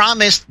was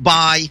promised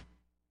by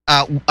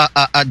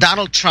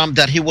Donald Trump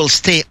that he will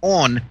stay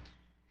on,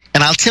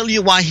 and I'll tell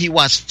you why he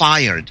was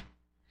fired.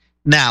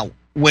 Now,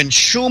 when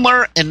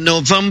Schumer in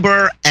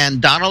November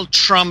and Donald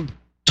Trump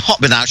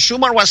now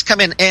Schumer was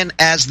coming in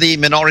as the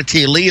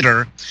minority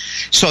leader,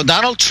 so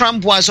Donald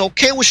Trump was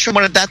okay with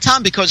Schumer at that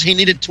time because he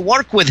needed to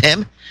work with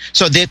him.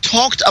 So they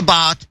talked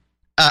about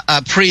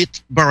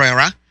Preet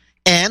Bharara,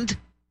 and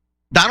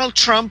Donald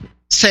Trump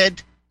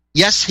said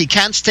yes, he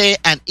can stay,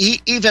 and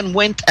he even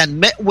went and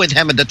met with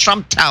him at the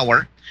Trump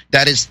Tower.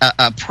 That is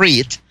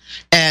Preet.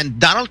 And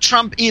Donald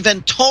Trump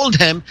even told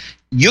him,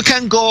 you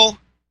can go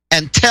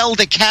and tell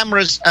the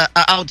cameras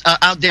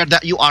out there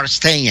that you are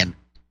staying.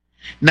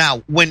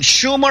 Now, when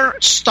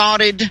Schumer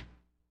started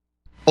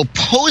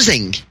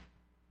opposing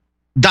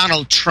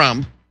Donald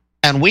Trump,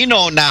 and we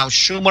know now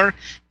Schumer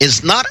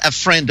is not a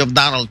friend of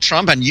Donald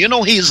Trump, and you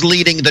know he's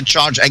leading the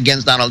charge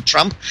against Donald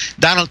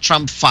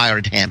Trump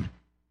fired him.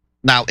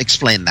 Now,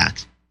 explain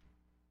that.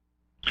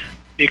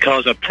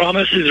 Because a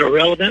promise is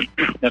irrelevant.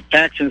 The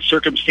facts and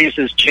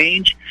circumstances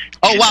change.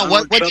 Oh, wow.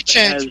 What did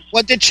change?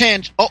 What did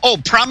change?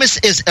 Promise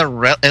is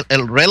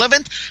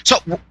irrelevant?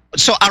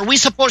 So are we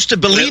supposed to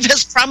believe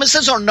his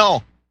promises or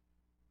no?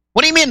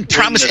 What do you mean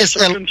promise is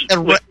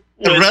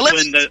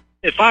irrelevant?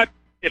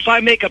 If I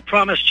make a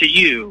promise to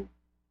you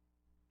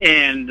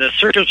and the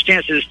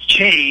circumstances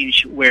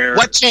change where...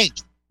 What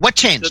changed? What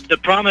changed? The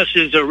promise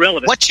is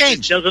irrelevant. What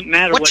changed? It doesn't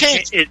matter. What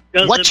changed?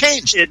 What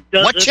changed? It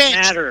doesn't what changed?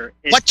 matter.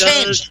 What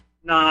changed?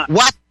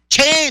 What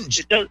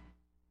changed?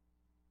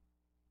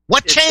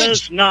 What changed? It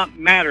does not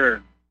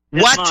matter.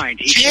 What mind.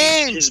 He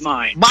changed? His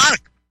mind. Mark,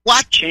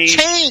 what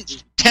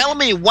changed? Tell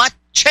me what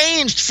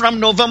changed from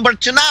November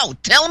to now.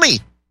 Tell me.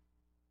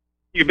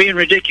 You're being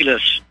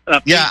ridiculous.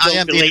 Yeah, I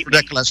am being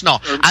ridiculous. No,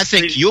 I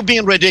think you're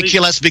being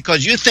ridiculous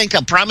because you think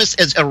a promise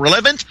is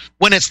irrelevant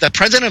when it's the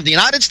president of the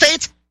United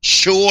States?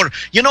 Sure.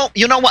 You know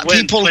what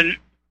people...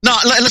 No,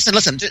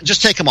 listen.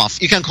 Just take them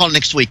off. You can call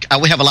next week.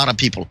 We have a lot of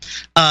people.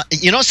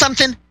 You know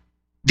something?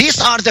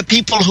 These are the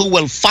people who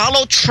will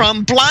follow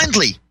Trump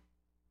blindly.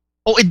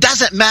 Oh, it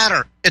doesn't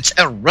matter. It's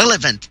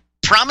irrelevant.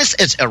 Promise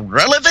is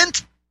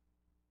irrelevant?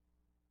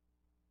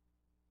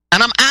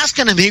 And I'm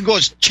asking him. He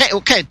goes,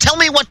 okay, tell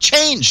me what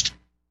changed.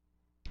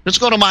 Let's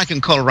go to Mike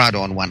in Colorado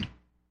on one.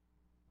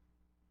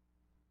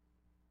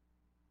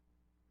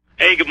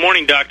 Hey, good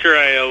morning, Doctor.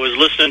 I was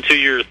listening to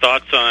your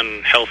thoughts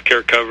on health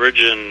care coverage,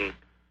 and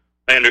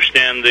I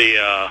understand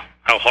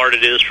how hard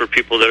it is for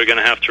people that are going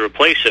to have to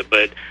replace it.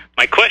 But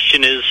my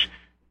question is,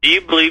 do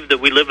you believe that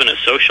we live in a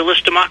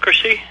socialist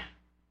democracy?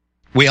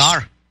 We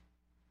are.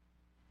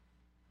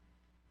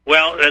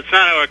 Well, that's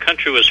not how our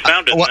country was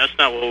founded, and that's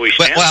not what we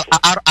stand for.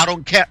 I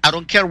don't care. I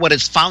don't care what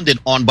it's founded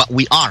on, but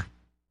we are.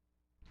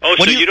 Oh,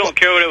 so you don't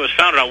care what it was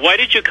founded on. Why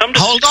did you come to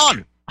this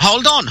country?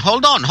 Hold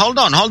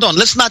on.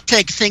 Let's not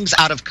take things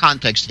out of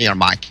context here,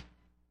 Mike.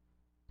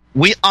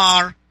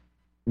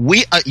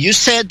 You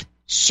said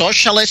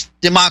socialist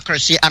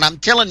democracy, and I'm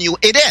telling you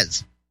it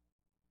is.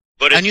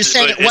 And you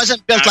said it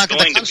wasn't built like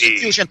the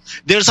Constitution.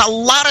 There's a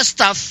lot of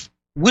stuff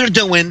we're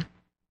doing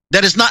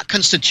that is not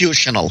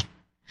constitutional.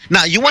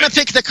 Now, you want to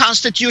pick the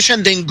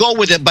Constitution, then go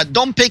with it, but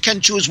don't pick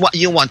and choose what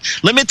you want.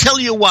 Let me tell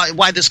you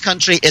why this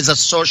country is a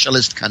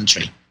socialist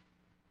country.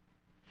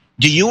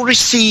 Do you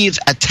receive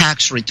a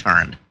tax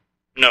return?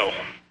 No.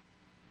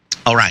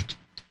 All right.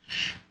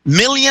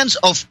 Millions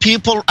of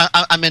people,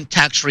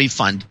 tax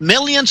refund.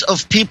 Millions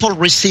of people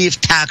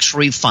receive tax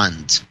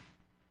refunds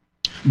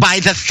by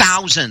the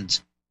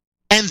thousands,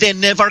 and they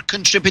never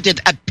contributed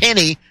a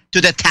penny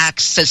to the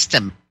tax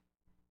system.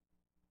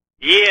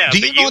 Yeah, do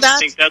you know that?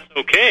 Think that's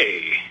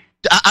okay?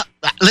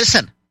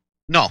 Listen,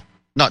 no,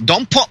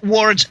 don't put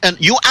words. And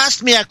you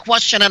asked me a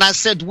question, and I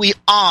said we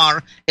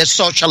are a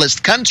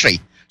socialist country.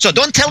 So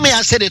don't tell me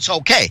I said it's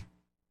okay,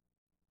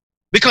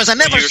 because I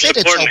never said it's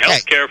okay. You're supporting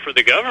health care for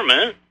the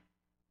government.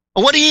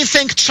 What do you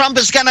think Trump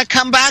is going to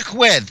come back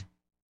with?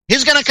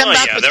 He's going to come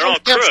back with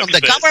health care from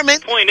the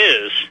government. The point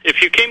is,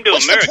 if you came to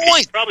America,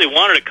 you probably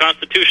wanted a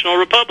constitutional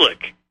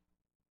republic.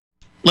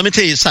 Let me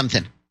tell you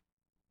something.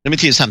 I was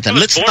born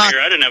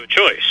here. I didn't have a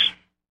choice.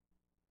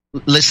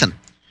 Listen,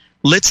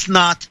 let's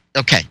not.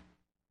 Okay,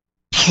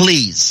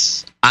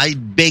 please, I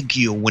beg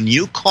you, when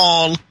you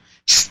call,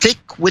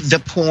 stick with the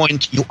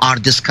point you are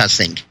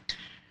discussing.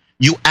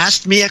 You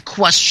asked me a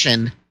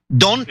question.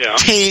 Don't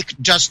take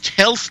just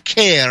health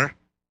care.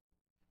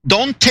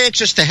 Don't take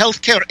just a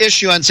health care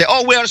issue and say,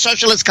 "Oh, we are a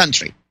socialist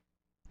country."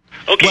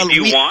 Okay, well, do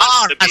you we want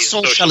are to be a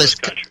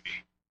socialist country?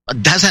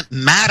 It doesn't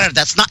matter.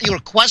 That's not your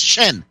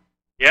question.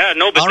 Yeah,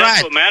 no, but All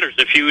that's right. what matters.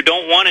 If you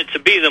don't want it to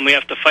be, then we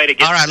have to fight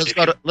against All right,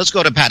 it. let's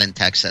go to Pat in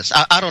Texas.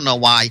 I don't know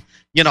why.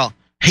 You know,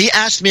 he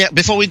asked me,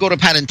 before we go to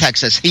Pat in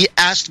Texas, he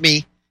asked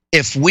me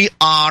if we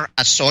are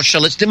a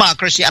socialist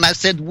democracy, and I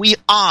said we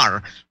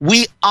are.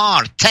 We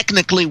are.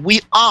 Technically,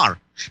 we are.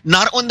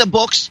 Not on the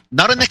books,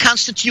 not in the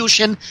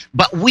Constitution,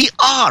 but we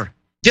are.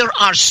 There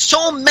are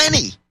so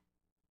many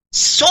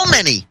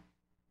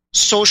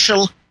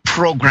social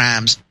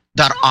programs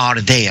that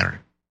are there.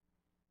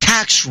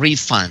 Tax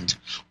refund.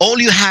 All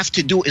you have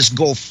to do is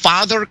go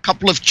father a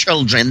couple of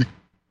children,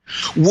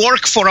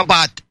 work for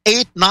about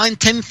 $8,000,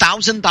 $9,000,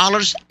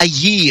 $10,000 a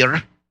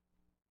year,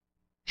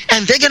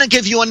 and they're going to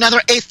give you another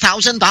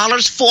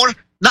 $8,000 for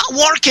not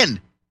working.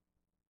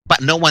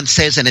 But no one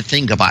says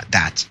anything about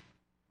that.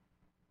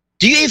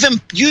 Do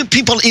you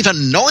people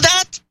even know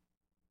that?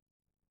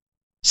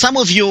 Some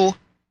of you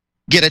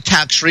get a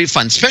tax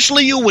refund,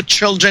 especially you with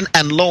children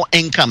and low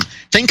income.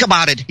 Think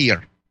about it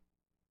here.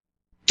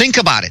 Think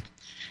about it.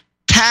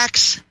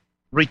 Tax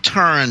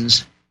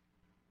returns,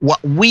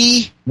 when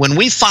we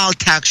file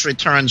tax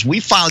returns,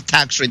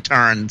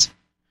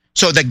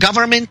 so the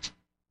government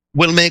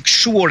will make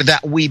sure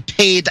that we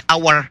paid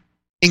our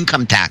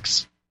income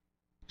tax.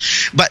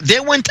 But they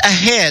went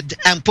ahead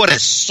and put a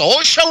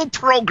social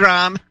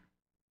program,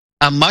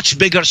 a much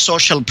bigger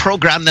social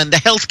program than the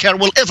healthcare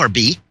will ever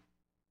be,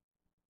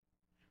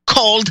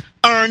 called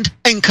Earned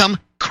Income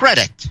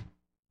Credit,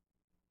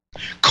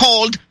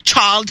 called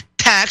Child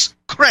Tax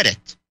Credit.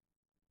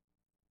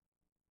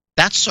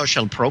 That's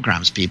social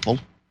programs, people.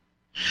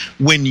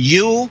 When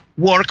you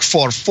work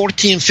for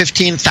 $14,000,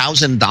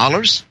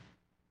 $15,000,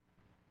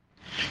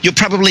 you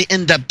probably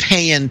end up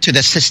paying to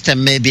the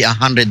system maybe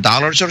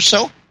 $100 or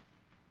so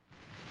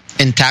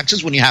in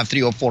taxes when you have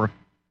 3 or 4.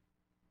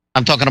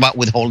 I'm talking about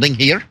withholding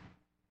here.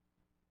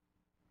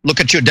 Look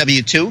at your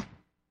W-2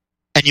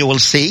 and you will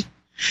see.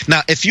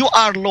 Now, if you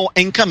are low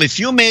income, if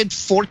you made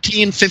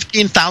 $14,000,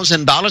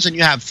 $15,000 and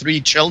you have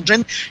 3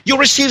 children, you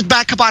received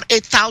back about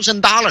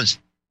 $8,000.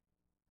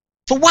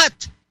 For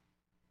what?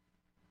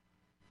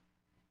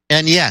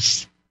 And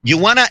yes, you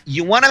wanna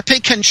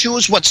pick and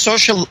choose what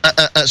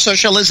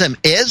socialism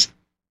is?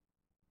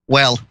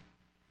 Well,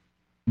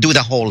 do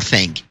the whole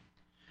thing.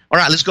 All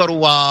right, let's go to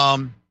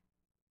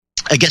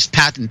I guess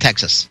Pat in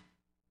Texas.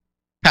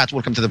 Pat,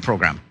 welcome to the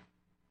program.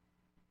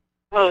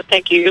 Oh,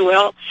 thank you.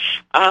 Well,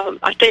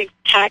 I think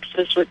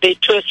taxes would be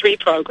 2 or 3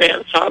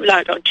 programs, so I'm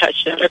not going to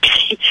touch that,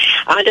 okay?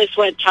 I just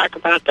want to talk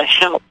about the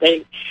health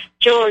thing.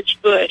 George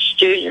Bush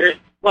Jr.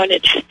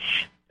 wanted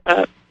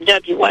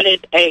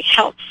a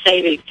health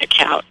savings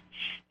account.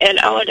 And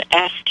I want to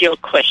ask you a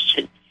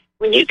question.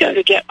 When you go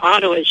to get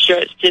auto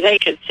insurance, do they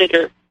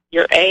consider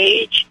your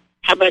age,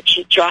 how much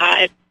you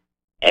drive,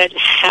 and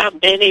how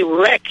many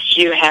wrecks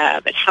you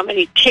have, and how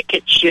many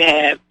tickets you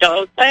have,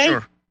 don't they?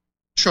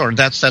 Sure,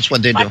 that's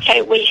what they do. Why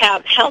can't we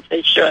have health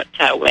insurance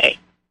that way?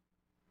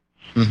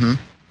 Mm-hmm.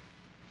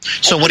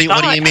 So what do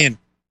you mean?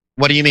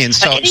 What do you mean?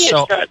 So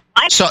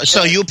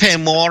you pay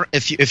more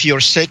if you're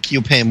sick,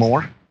 you pay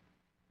more?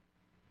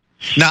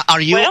 Now, are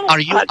you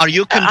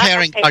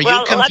comparing? Pat? Are you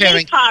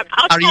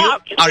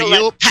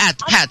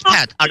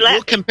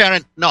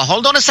comparing? No,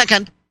 hold on a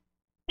second.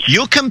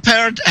 You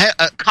compared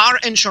car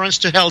insurance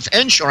to health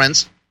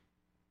insurance,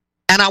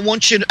 and I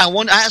want to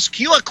ask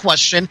you a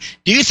question.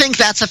 Do you think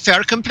that's a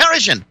fair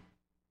comparison?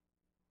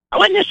 I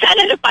wouldn't have said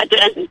it if I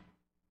didn't.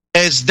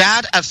 Is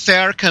that a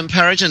fair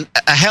comparison?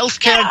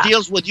 Healthcare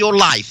deals with your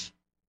life.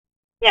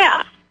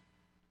 Yeah.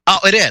 Oh,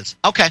 it is.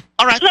 Okay.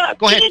 All right. Look,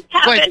 go ahead. You didn't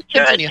have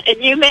insurance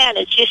and you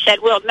manage. You said,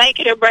 we'll make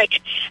it or break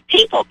it.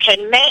 People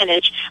can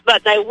manage,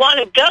 but they want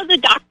to go to the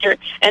doctor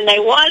and they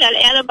want an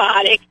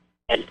antibiotic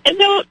and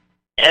don't,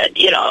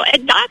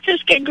 and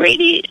doctors get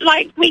greedy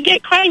like we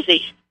get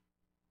crazy.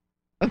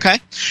 Okay.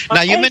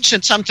 Now, you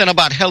mentioned something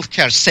about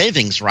healthcare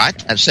savings,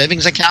 right? A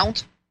savings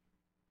account?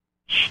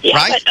 Yeah,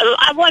 right? But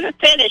I want to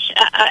finish.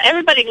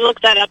 Everybody can look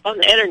that up on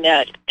the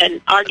internet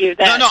and argue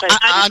that. No,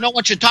 I know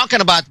what you're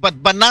talking about,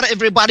 but not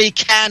everybody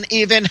can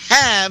even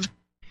have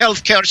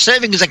healthcare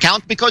savings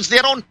account because they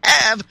don't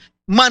have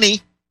money.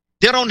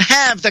 They don't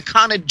have the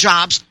kind of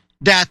jobs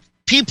that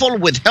people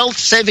with health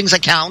savings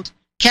account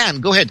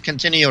can. Go ahead,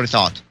 continue your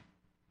thought.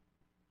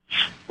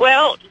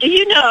 Well, do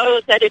you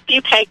know that if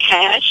you pay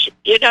cash,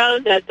 you know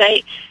that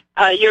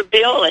your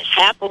bill is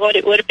half of what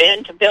it would have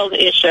been to bill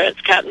the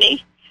insurance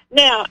company?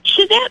 Now,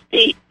 should that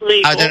be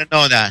legal? I didn't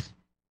know that.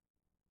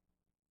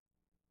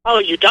 Oh,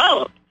 you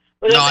don't?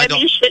 Well, no, maybe I don't.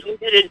 You shouldn't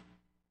get in.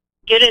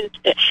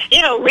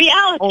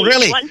 Reality. Oh,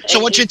 really? So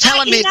what you're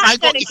telling me?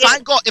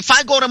 If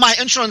I go to my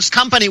insurance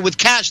company with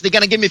cash, they're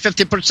going to give me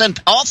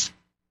 50% off?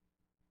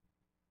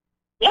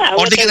 Yeah.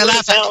 Or they're going to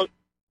laugh at me?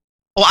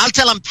 Oh, I'll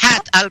tell them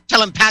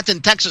Pat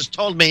in Texas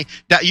told me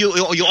that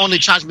you only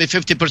charge me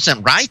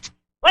 50%, right?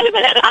 Wait a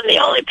minute, I'm the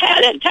only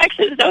Pat in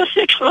Texas. Don't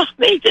sick of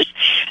me.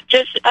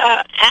 Just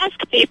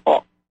ask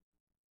people.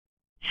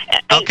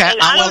 Okay,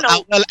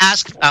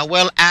 I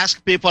will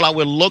ask people. I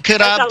will look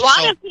it up. A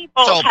lot of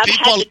people have had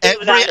to do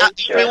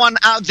without everyone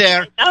out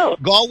there,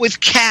 go with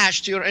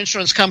cash to your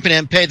insurance company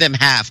and pay them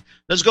half.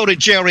 Let's go to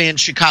Jerry in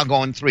Chicago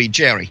on 3.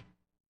 Jerry.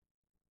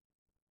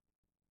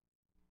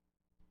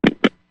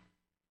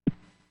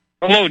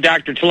 Hello,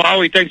 Dr.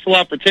 Tillawi. Thanks a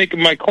lot for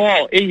taking my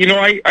call.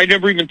 Hey, I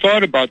never even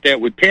thought about that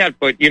with Pat,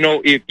 but,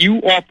 if you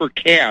offer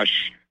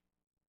cash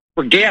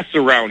for gas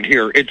around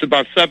here, it's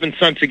about 7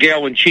 cents a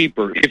gallon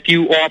cheaper. If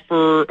you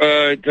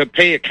offer to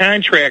pay a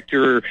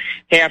contractor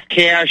half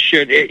cash,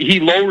 he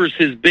lowers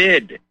his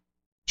bid.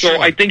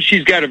 So I think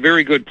she's got a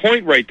very good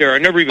point right there. I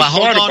never even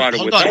thought about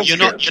it with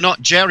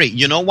healthcare. Jerry,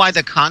 you know why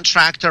the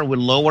contractor will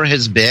lower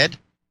his bid?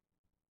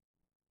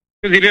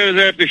 Because he doesn't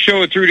have to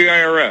show it through the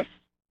IRS.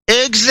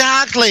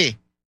 Exactly.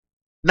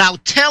 Now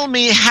tell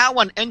me how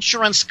an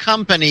insurance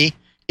company,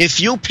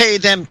 if you pay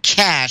them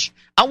cash,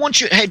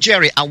 hey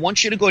Jerry, I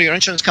want you to go to your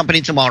insurance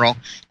company tomorrow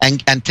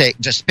and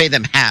just pay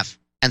them half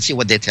and see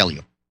what they tell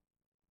you.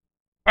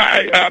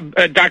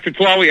 Dr.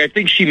 Tillawi, I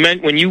think she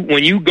meant when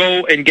you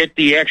go and get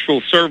the actual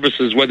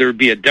services, whether it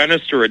be a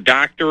dentist or a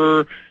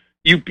doctor,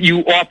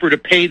 you offer to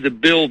pay the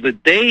bill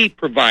that they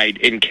provide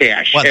in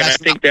cash. Well, and I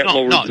think that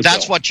lowers the bill.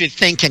 That's what you're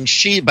thinking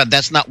but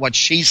that's not what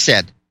she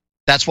said.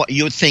 That's what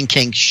you're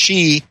thinking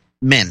she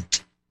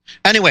meant.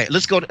 Anyway,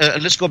 let's go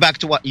back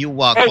to what you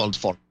called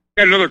for.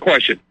 Got another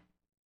question.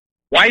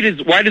 Why does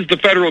the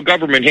federal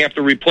government have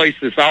to replace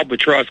this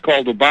albatross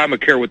called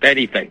Obamacare with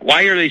anything?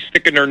 Why are they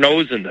sticking their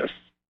nose in this?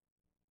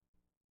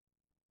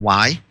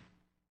 Why?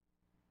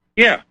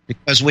 Yeah.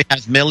 Because we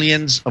have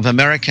millions of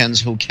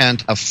Americans who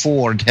can't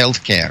afford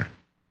health care.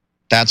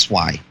 That's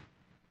why.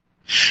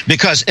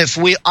 Because if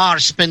we are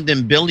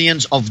spending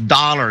billions of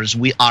dollars,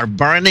 we are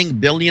burning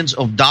billions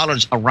of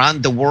dollars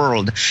around the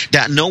world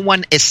that no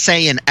one is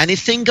saying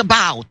anything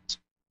about.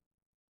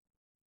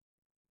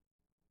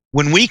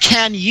 When we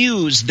can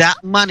use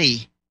that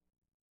money,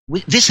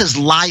 this is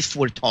life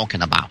we're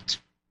talking about.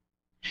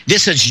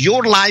 This is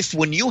your life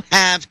when you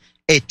have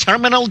a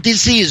terminal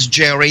disease,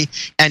 Jerry,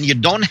 and you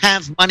don't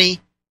have money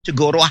to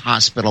go to a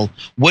hospital.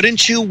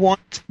 Wouldn't you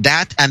want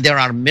that? And there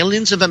are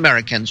millions of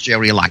Americans,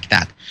 Jerry, like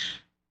that.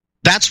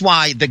 That's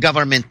why the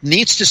government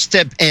needs to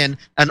step in,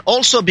 and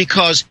also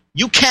because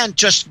you can't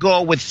just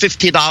go with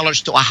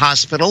 $50 to a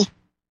hospital.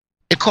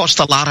 It costs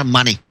a lot of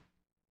money.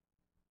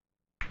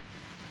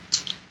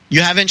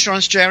 You have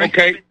insurance, Jerry?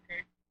 Okay.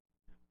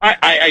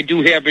 I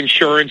do have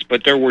insurance,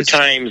 but there were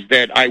times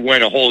that I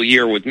went a whole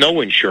year with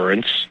no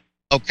insurance.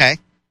 Okay.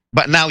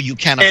 But now you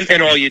can afford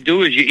and all you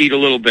do is you eat a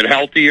little bit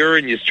healthier,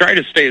 and you try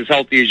to stay as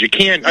healthy as you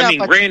can. I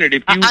mean, granted,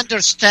 if you... I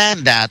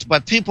understand that,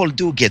 but people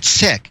do get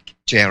sick.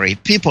 Jerry,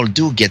 people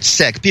do get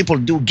sick. People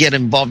do get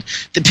involved.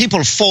 The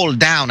people fall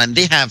down and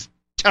they have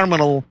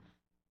terminal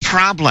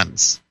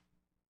problems.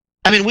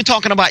 I mean, we're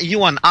talking about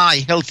you and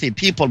I, healthy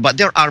people, but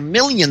there are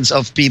millions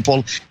of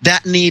people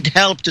that need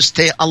help to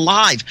stay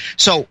alive.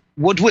 So,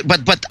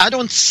 but I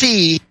don't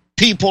see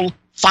people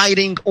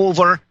fighting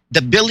over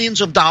the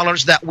billions of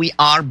dollars that we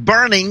are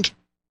burning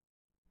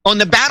on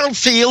the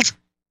battlefield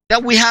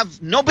that we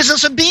have no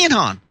business of being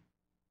on.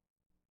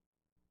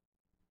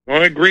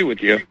 Well, I agree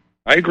with you.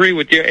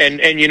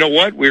 And you know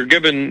what? We're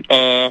giving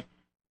Israel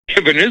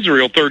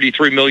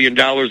 $33 million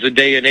a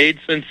day in aid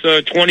since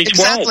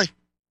 2012.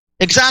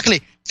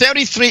 Exactly.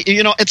 33.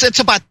 It's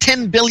about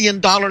 $10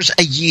 billion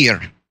a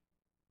year.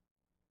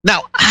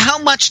 Now, how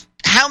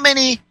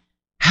many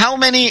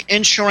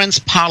insurance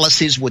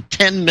policies would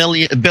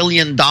 $10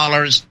 billion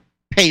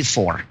pay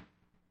for?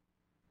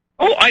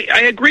 Oh,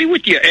 I agree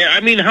with you.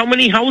 I mean, how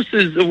many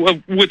houses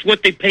with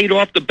what they paid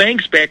off the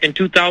banks back in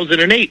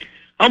 2008?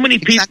 How many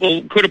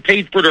people could have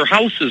paid for their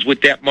houses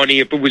with that money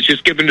if it was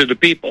just given to the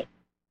people?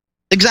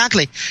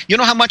 Exactly. You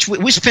know how much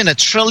we spent $1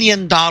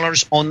 trillion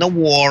on the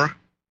war,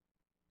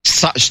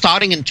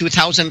 starting in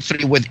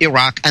 2003 with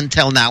Iraq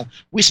until now.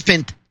 We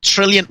spent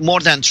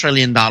more than $1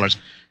 trillion.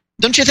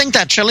 Don't you think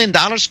that $1 trillion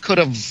could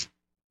have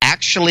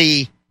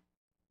actually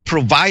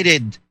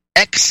provided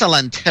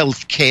excellent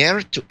health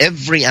care to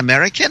every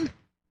American?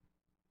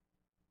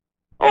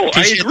 Oh,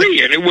 I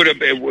agree, and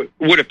it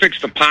would have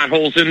fixed the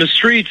potholes in the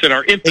streets and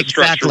our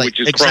infrastructure, which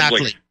is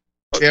crumbling.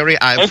 Jerry,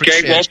 I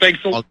appreciate it. Well,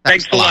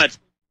 thanks a lot.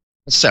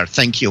 Yes, sir,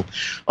 thank you.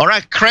 All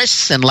right,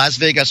 Chris in Las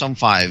Vegas on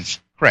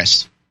 5.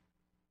 Chris.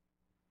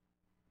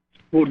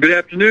 Well, good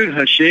afternoon,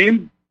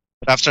 Hesham.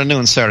 Good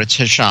afternoon, sir. It's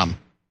Hesham.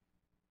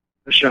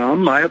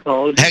 Hesham, my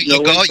apologies. Here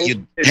you go.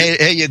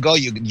 Here you go.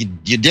 You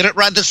did it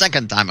right the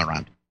second time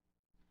around.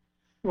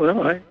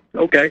 Well,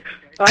 okay.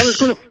 I was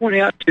going to point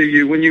out to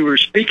you when you were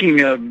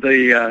speaking of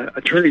the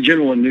Attorney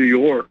General in New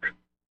York.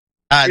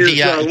 U.S.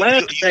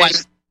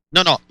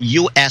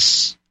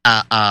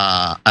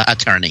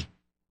 attorney.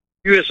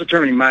 U.S.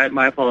 attorney.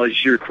 My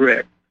apologies. You're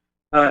correct.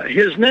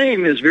 His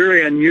name is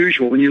very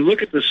unusual. When you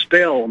look at the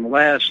spell on the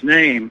last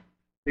name,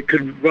 it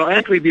could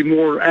likely be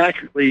more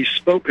accurately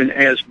spoken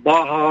as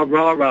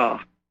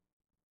Baha-Ra-Ra.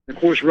 Of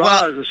course,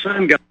 Ra is the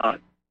sun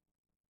god.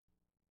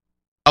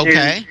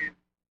 Okay. And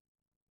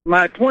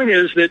my point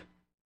is that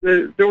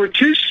there were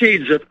two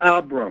seeds of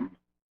Abram.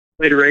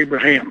 later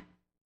Abraham.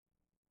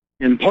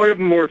 And part of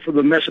them were for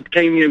the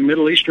Mesopotamian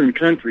Middle Eastern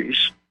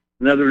countries,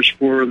 and others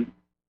for the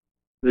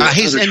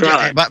he's other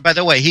tribes. by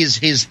the way, he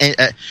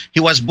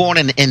was born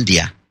in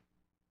India.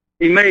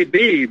 He may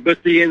be,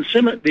 but the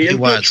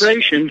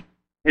infiltration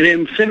and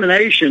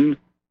insemination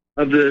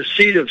of the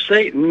seed of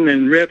Satan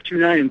in Rev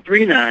 29 and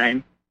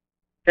 39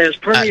 has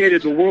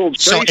permeated the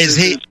world's So races.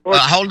 is he?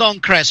 Hold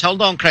on, Chris. So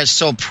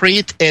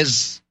Preet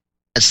is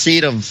a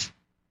seed of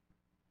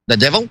the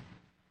devil?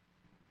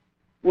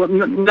 Well,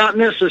 not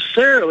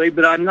necessarily,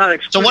 but I'm not.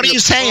 So what are you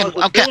saying?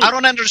 Okay, I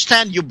don't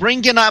understand. You're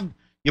bringing up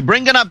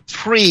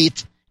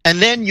Preet, and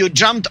then you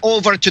jumped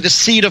over to the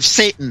seed of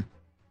Satan.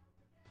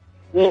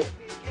 Well,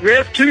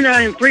 Rev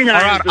 29 and 39.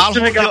 All right, I'll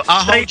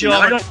hold you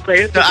over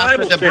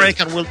after the break,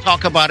 and we'll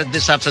talk about it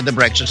this after the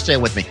break. So stay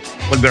with me.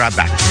 We'll be right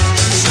back.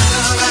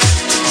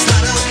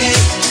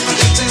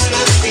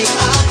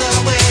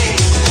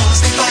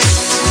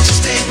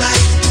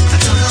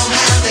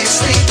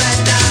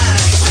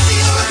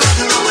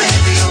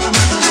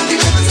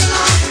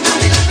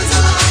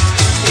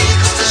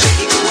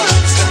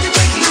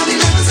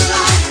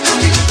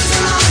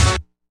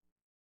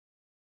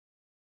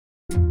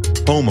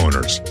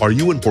 Homeowners, are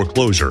you in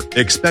foreclosure,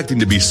 expecting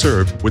to be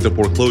served with a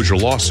foreclosure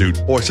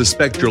lawsuit, or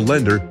suspect your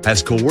lender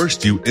has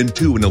coerced you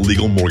into an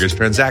illegal mortgage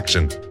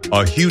transaction?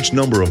 A huge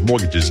number of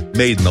mortgages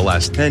made in the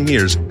last 10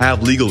 years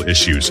have legal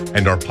issues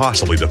and are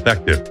possibly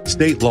defective.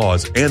 State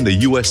laws and the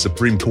U.S.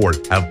 Supreme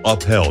Court have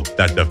upheld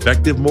that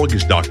defective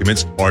mortgage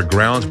documents are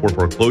grounds for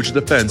foreclosure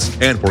defense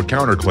and for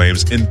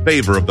counterclaims in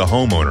favor of the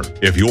homeowner.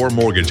 If your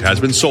mortgage has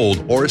been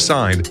sold or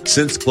assigned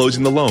since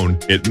closing the loan,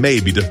 it may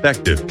be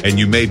defective and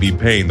you may be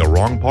paying the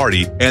wrong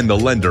party, and the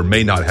lender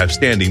may not have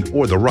standing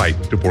or the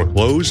right to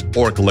foreclose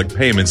or collect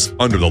payments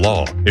under the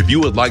law. If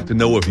you would like to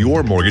know if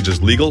your mortgage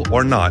is legal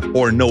or not,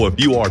 or know if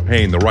you are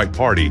paying the right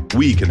party,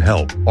 we can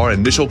help. Our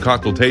initial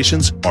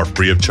consultations are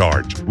free of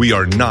charge. We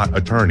are not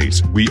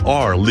attorneys. We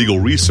are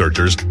legal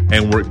researchers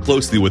and work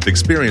closely with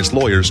experienced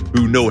lawyers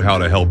who know how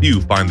to help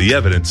you find the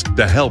evidence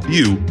to help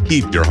you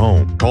keep your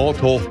home. Call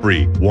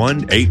toll-free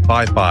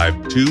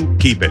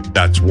 1-855-2-KEEP-IT.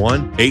 That's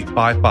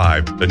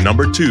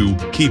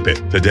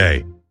 1-855-2-KEEP-IT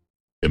today.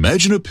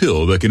 Imagine a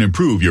pill that can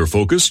improve your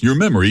focus, your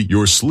memory,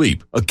 your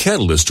sleep, a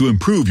catalyst to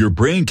improve your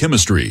brain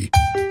chemistry.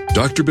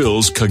 Dr.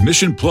 Bill's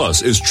Cognition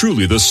Plus is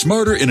truly the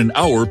smarter in an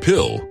hour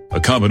pill.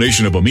 A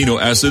combination of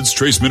amino acids,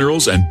 trace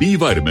minerals, and B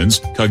vitamins,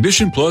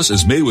 Cognition Plus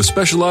is made with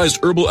specialized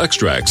herbal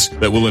extracts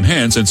that will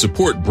enhance and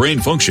support brain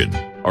function.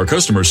 Our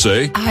customers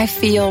say, I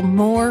feel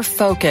more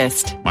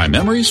focused. My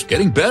memory's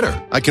getting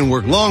better. I can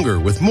work longer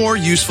with more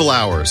useful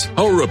hours.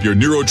 Power up your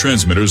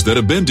neurotransmitters that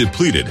have been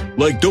depleted,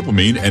 like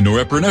dopamine and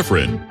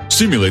norepinephrine.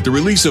 Stimulate the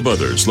release of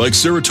others, like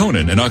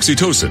serotonin and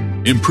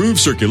oxytocin. Improve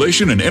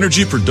circulation and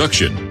energy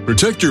production.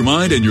 Protect your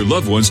mind and your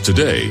loved ones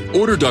today.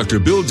 Order Dr.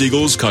 Bill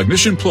Deagle's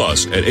Cognition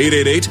Plus at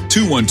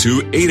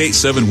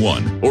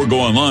 888-212-8871 or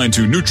go online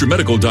to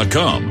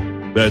NutriMedical.com.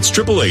 That's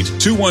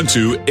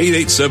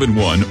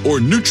 888-212-8871 or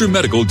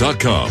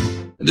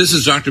NutriMedical.com. This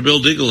is Dr. Bill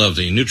Deagle of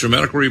the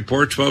NutriMedical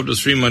Report, 12 to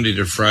 3, Monday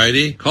to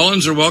Friday.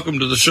 Call-ins are welcome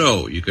to the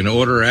show. You can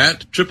order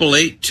at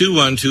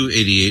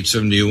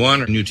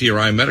 888-212-8871 or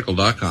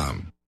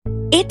NutriMedical.com.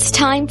 It's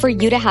time for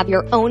you to have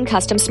your own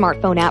custom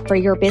smartphone app for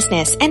your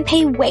business and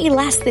pay way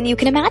less than you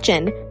can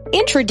imagine.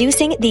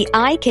 Introducing the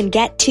I Can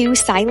Get To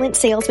Silent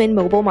Salesman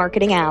mobile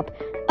marketing app,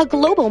 a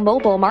global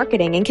mobile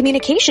marketing and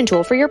communication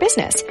tool for your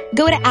business.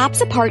 Go to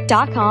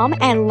appsapart.com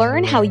and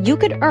learn how you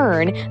could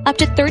earn up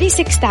to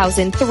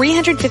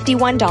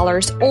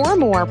 $36,351 or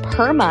more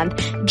per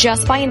month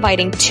just by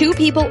inviting 2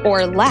 people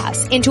or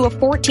less into a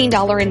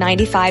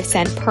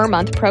 $14.95 per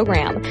month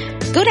program.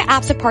 Go to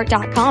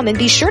appsapart.com and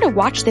be sure to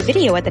watch the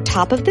video at the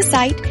top of the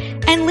site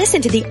and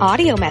listen to the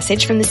audio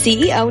message from the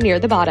CEO near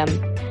the bottom.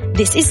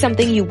 This is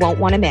something you won't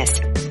want to miss.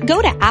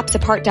 Go to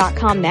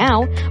appsapart.com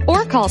now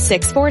or call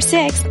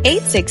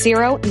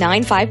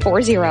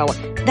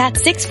 646-860-9540.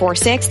 That's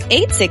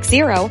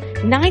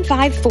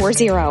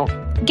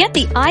 646-860-9540. Get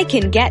the I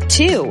Can Get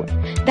To.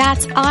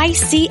 That's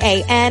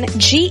ICANGET,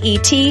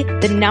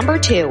 the number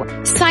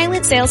 2,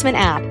 Silent Salesman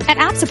app at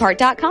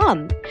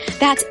appsapart.com.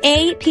 That's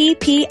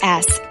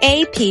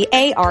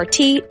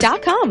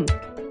APPSAPART.com.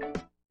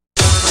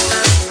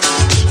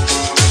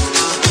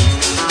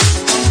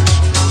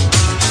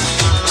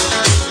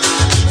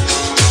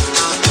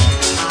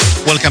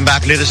 Welcome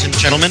back, ladies and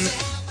gentlemen.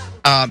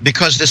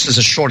 Because this is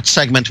a short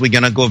segment, we're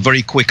going to go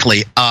very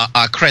quickly.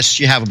 Chris,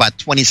 you have about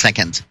 20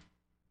 seconds.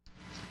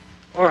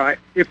 All right.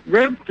 If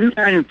Rev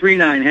 29 and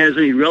 39 has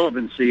any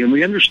relevancy, and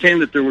we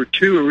understand that there were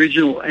 2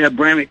 original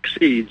Abrahamic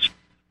seeds,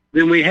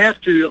 then we have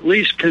to at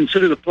least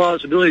consider the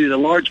plausibility that a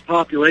large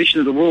population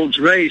of the world's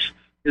race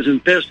is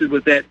infested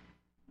with that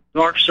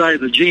dark side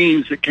of the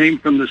genes that came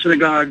from the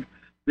synagogue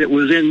that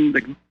was in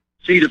the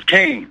seed of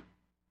Cain.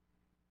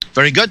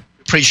 Very good.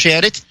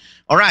 Appreciate it.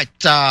 All right.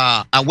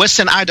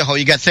 Western Idaho,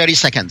 you got 30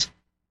 seconds.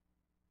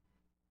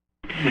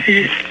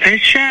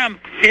 Hesham,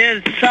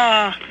 is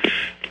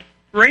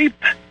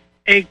rape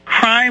a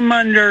crime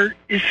under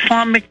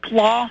Islamic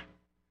law?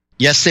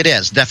 Yes, it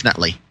is,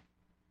 definitely.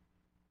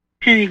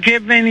 Can you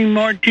give any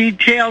more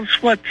details?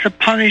 What's the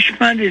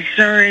punishment? Is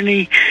there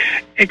any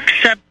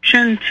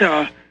exceptions?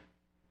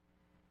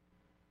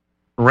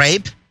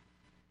 Rape?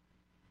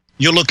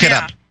 You look it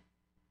up.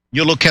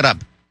 You look it up.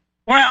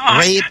 Well,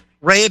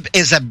 Rape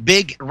is a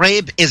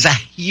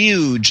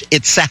huge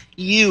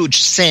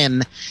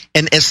sin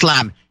in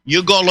Islam.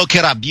 You go look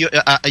it up. You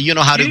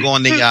know how to go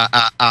on the.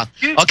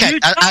 Okay,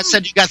 I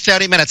said you got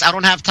 30 minutes. I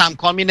don't have time.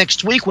 Call me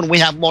next week when we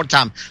have more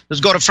time.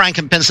 Let's go to Frank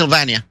in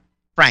Pennsylvania.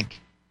 Frank.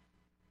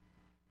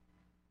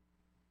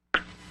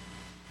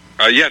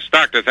 Yes,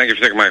 Doctor. Thank you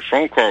for taking my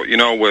phone call. You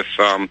know, with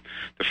the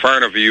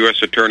firing of a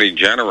U.S. Attorney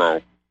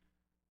General,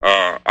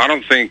 I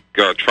don't think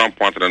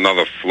Trump wanted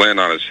another Flynn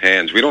on his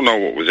hands. We don't know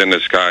what was in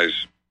this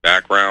guy's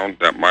background.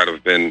 That might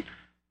have been,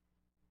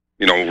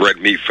 red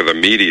meat for the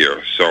media.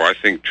 So I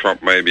think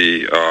Trump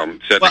maybe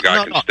said the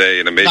guy can stay,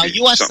 and then maybe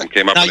something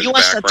came up in his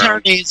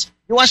background.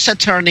 U.S.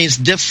 attorneys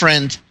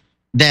different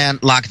than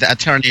like the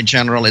Attorney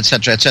General, et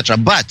cetera, et cetera.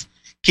 But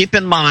keep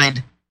in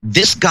mind,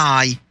 this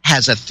guy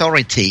has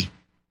authority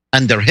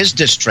under his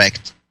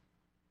district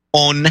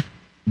on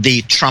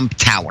the Trump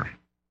Tower.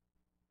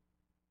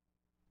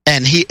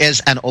 And he is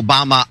an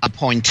Obama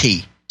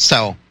appointee.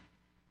 So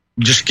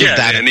just keep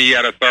that. And he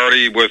had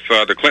authority with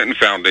the Clinton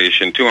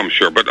Foundation, too, I'm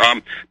sure. But,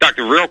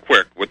 Doctor, real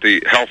quick, with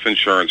the health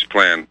insurance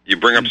plan, you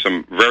bring up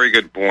some very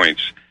good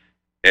points.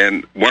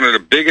 And one of the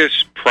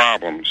biggest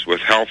problems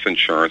with health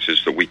insurance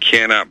is that we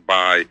cannot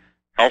buy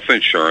health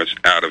insurance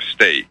out of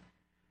state.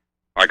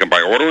 I can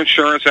buy auto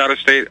insurance out of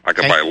state. I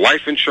can buy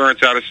life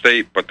insurance out of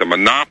state. But the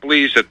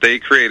monopolies that they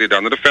created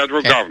under the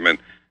federal government,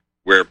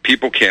 where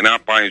people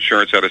cannot buy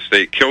insurance out of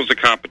state, kills the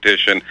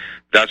competition.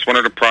 That's one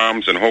of the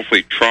problems, and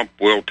hopefully Trump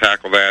will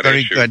tackle that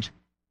issue. Very good.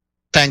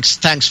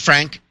 Thanks,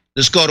 Frank.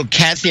 Let's go to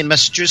Kathy in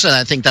Massachusetts.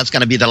 I think that's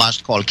going to be the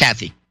last call.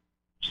 Kathy.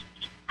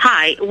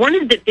 Hi. One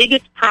of the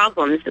biggest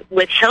problems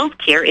with health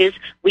care is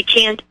we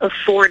can't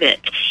afford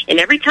it. And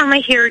every time I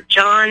hear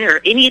John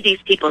or any of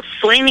these people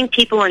slamming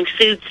people on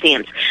food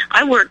stamps,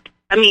 I've worked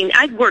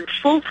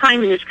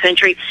full-time in this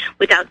country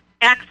without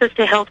access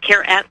to health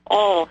care at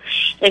all.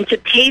 And to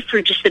pay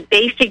for just a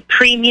basic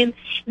premium,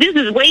 this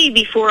is way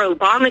before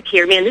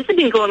Obamacare, man. This has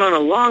been going on a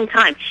long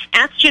time.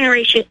 Ask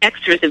Generation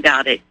Xers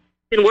about it.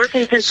 Been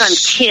working since I'm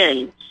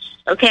 10.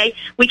 Okay?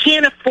 We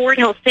can't afford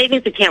health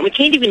savings account. We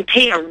can't even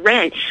pay our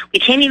rent. We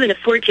can't even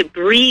afford to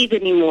breathe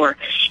anymore.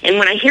 And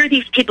when I hear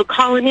these people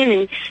calling in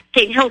and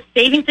saying health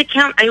savings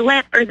account, I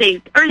laugh. Are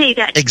they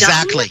that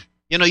Exactly.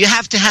 dumb? You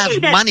have to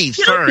have money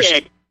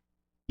first.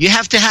 You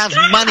have to have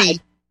money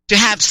to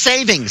have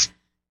savings.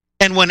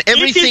 And when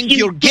everything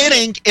you're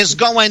getting is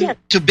going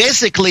to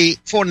basically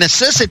for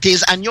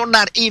necessities and you're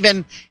not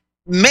even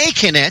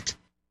making it,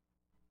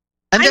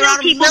 and there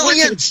are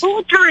millions.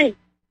 Full-time.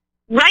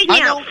 Right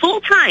now,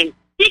 full-time,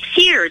 6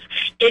 years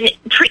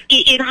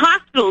in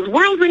hospitals,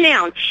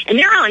 world-renowned, and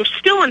they're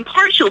still on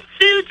partial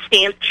food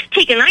stamps,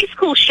 taking ice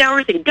cold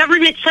showers in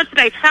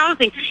government-subsidized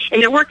housing,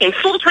 and they're working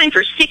full-time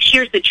for 6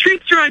 years. The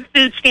troops are on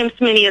food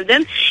stamps, many of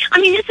them. I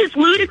mean, this is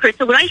ludicrous.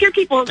 So when I hear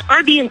people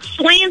are being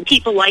slammed,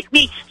 people like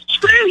me,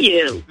 screw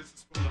you.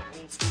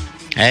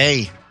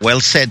 Hey,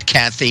 well said,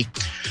 Kathy.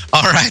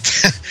 All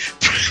right.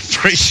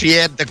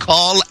 Appreciate the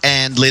call.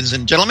 And ladies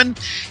and gentlemen,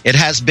 it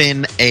has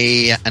been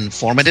an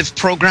informative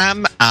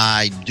program.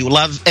 I do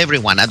love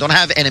everyone. I don't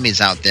have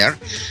enemies out there.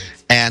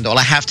 And all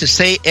I have to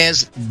say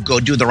is go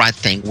do the right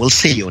thing. We'll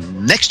see you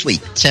next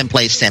week. Same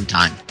place, same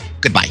time.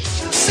 Goodbye.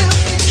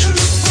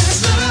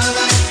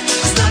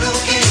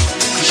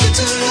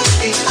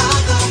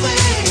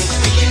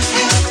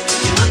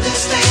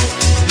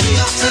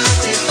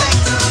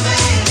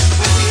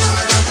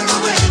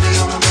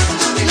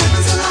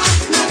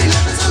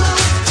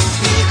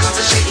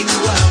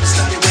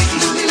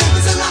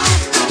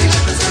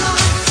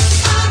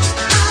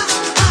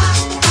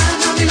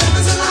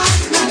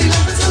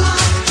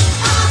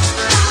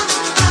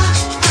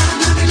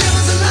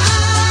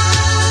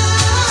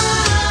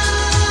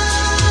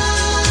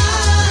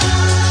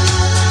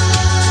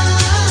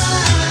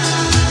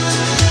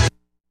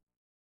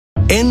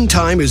 End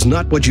time is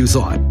not what you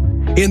thought.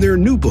 In their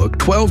new book,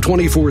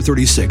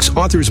 12/24/36,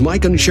 authors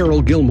Mike and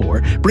Cheryl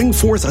Gilmore bring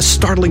forth a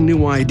startling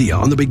new idea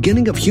on the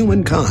beginning of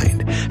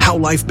humankind, how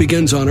life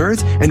begins on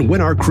Earth, and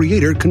when our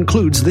Creator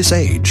concludes this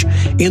age.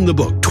 In the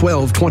book,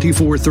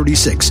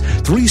 12/24/36,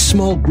 3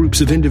 small groups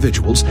of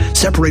individuals,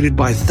 separated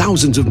by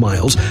thousands of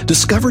miles,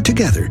 discover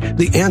together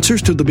the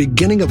answers to the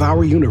beginning of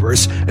our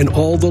universe and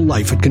all the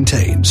life it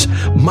contains.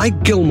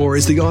 Mike Gilmore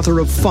is the author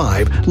of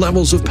 5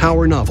 Levels of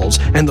Power novels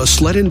and the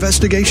Sled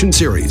Investigation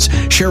series.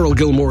 Cheryl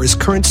Gilmore is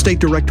current state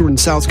director in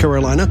South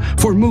Carolina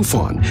for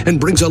MUFON and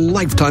brings a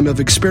lifetime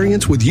of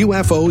experience with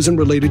UFOs and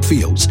related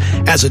fields.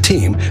 As a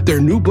team, their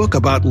new book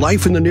about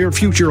life in the near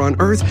future on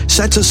Earth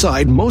sets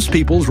aside most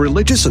people's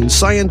religious and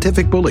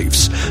scientific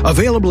beliefs.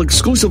 Available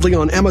exclusively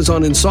on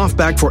Amazon in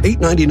softback for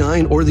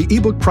 $8.99 or the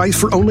ebook price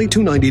for only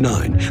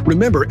 $2.99.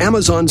 Remember,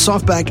 Amazon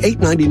softback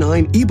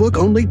 $8.99, ebook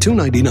only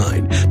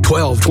 $2.99.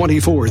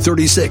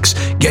 12/24/36.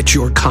 Get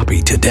your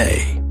copy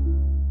today.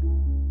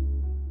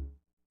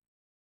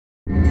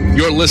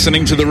 You're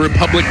listening to the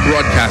Republic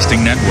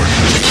Broadcasting Network.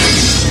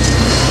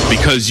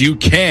 Because you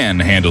can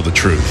handle the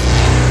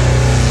truth.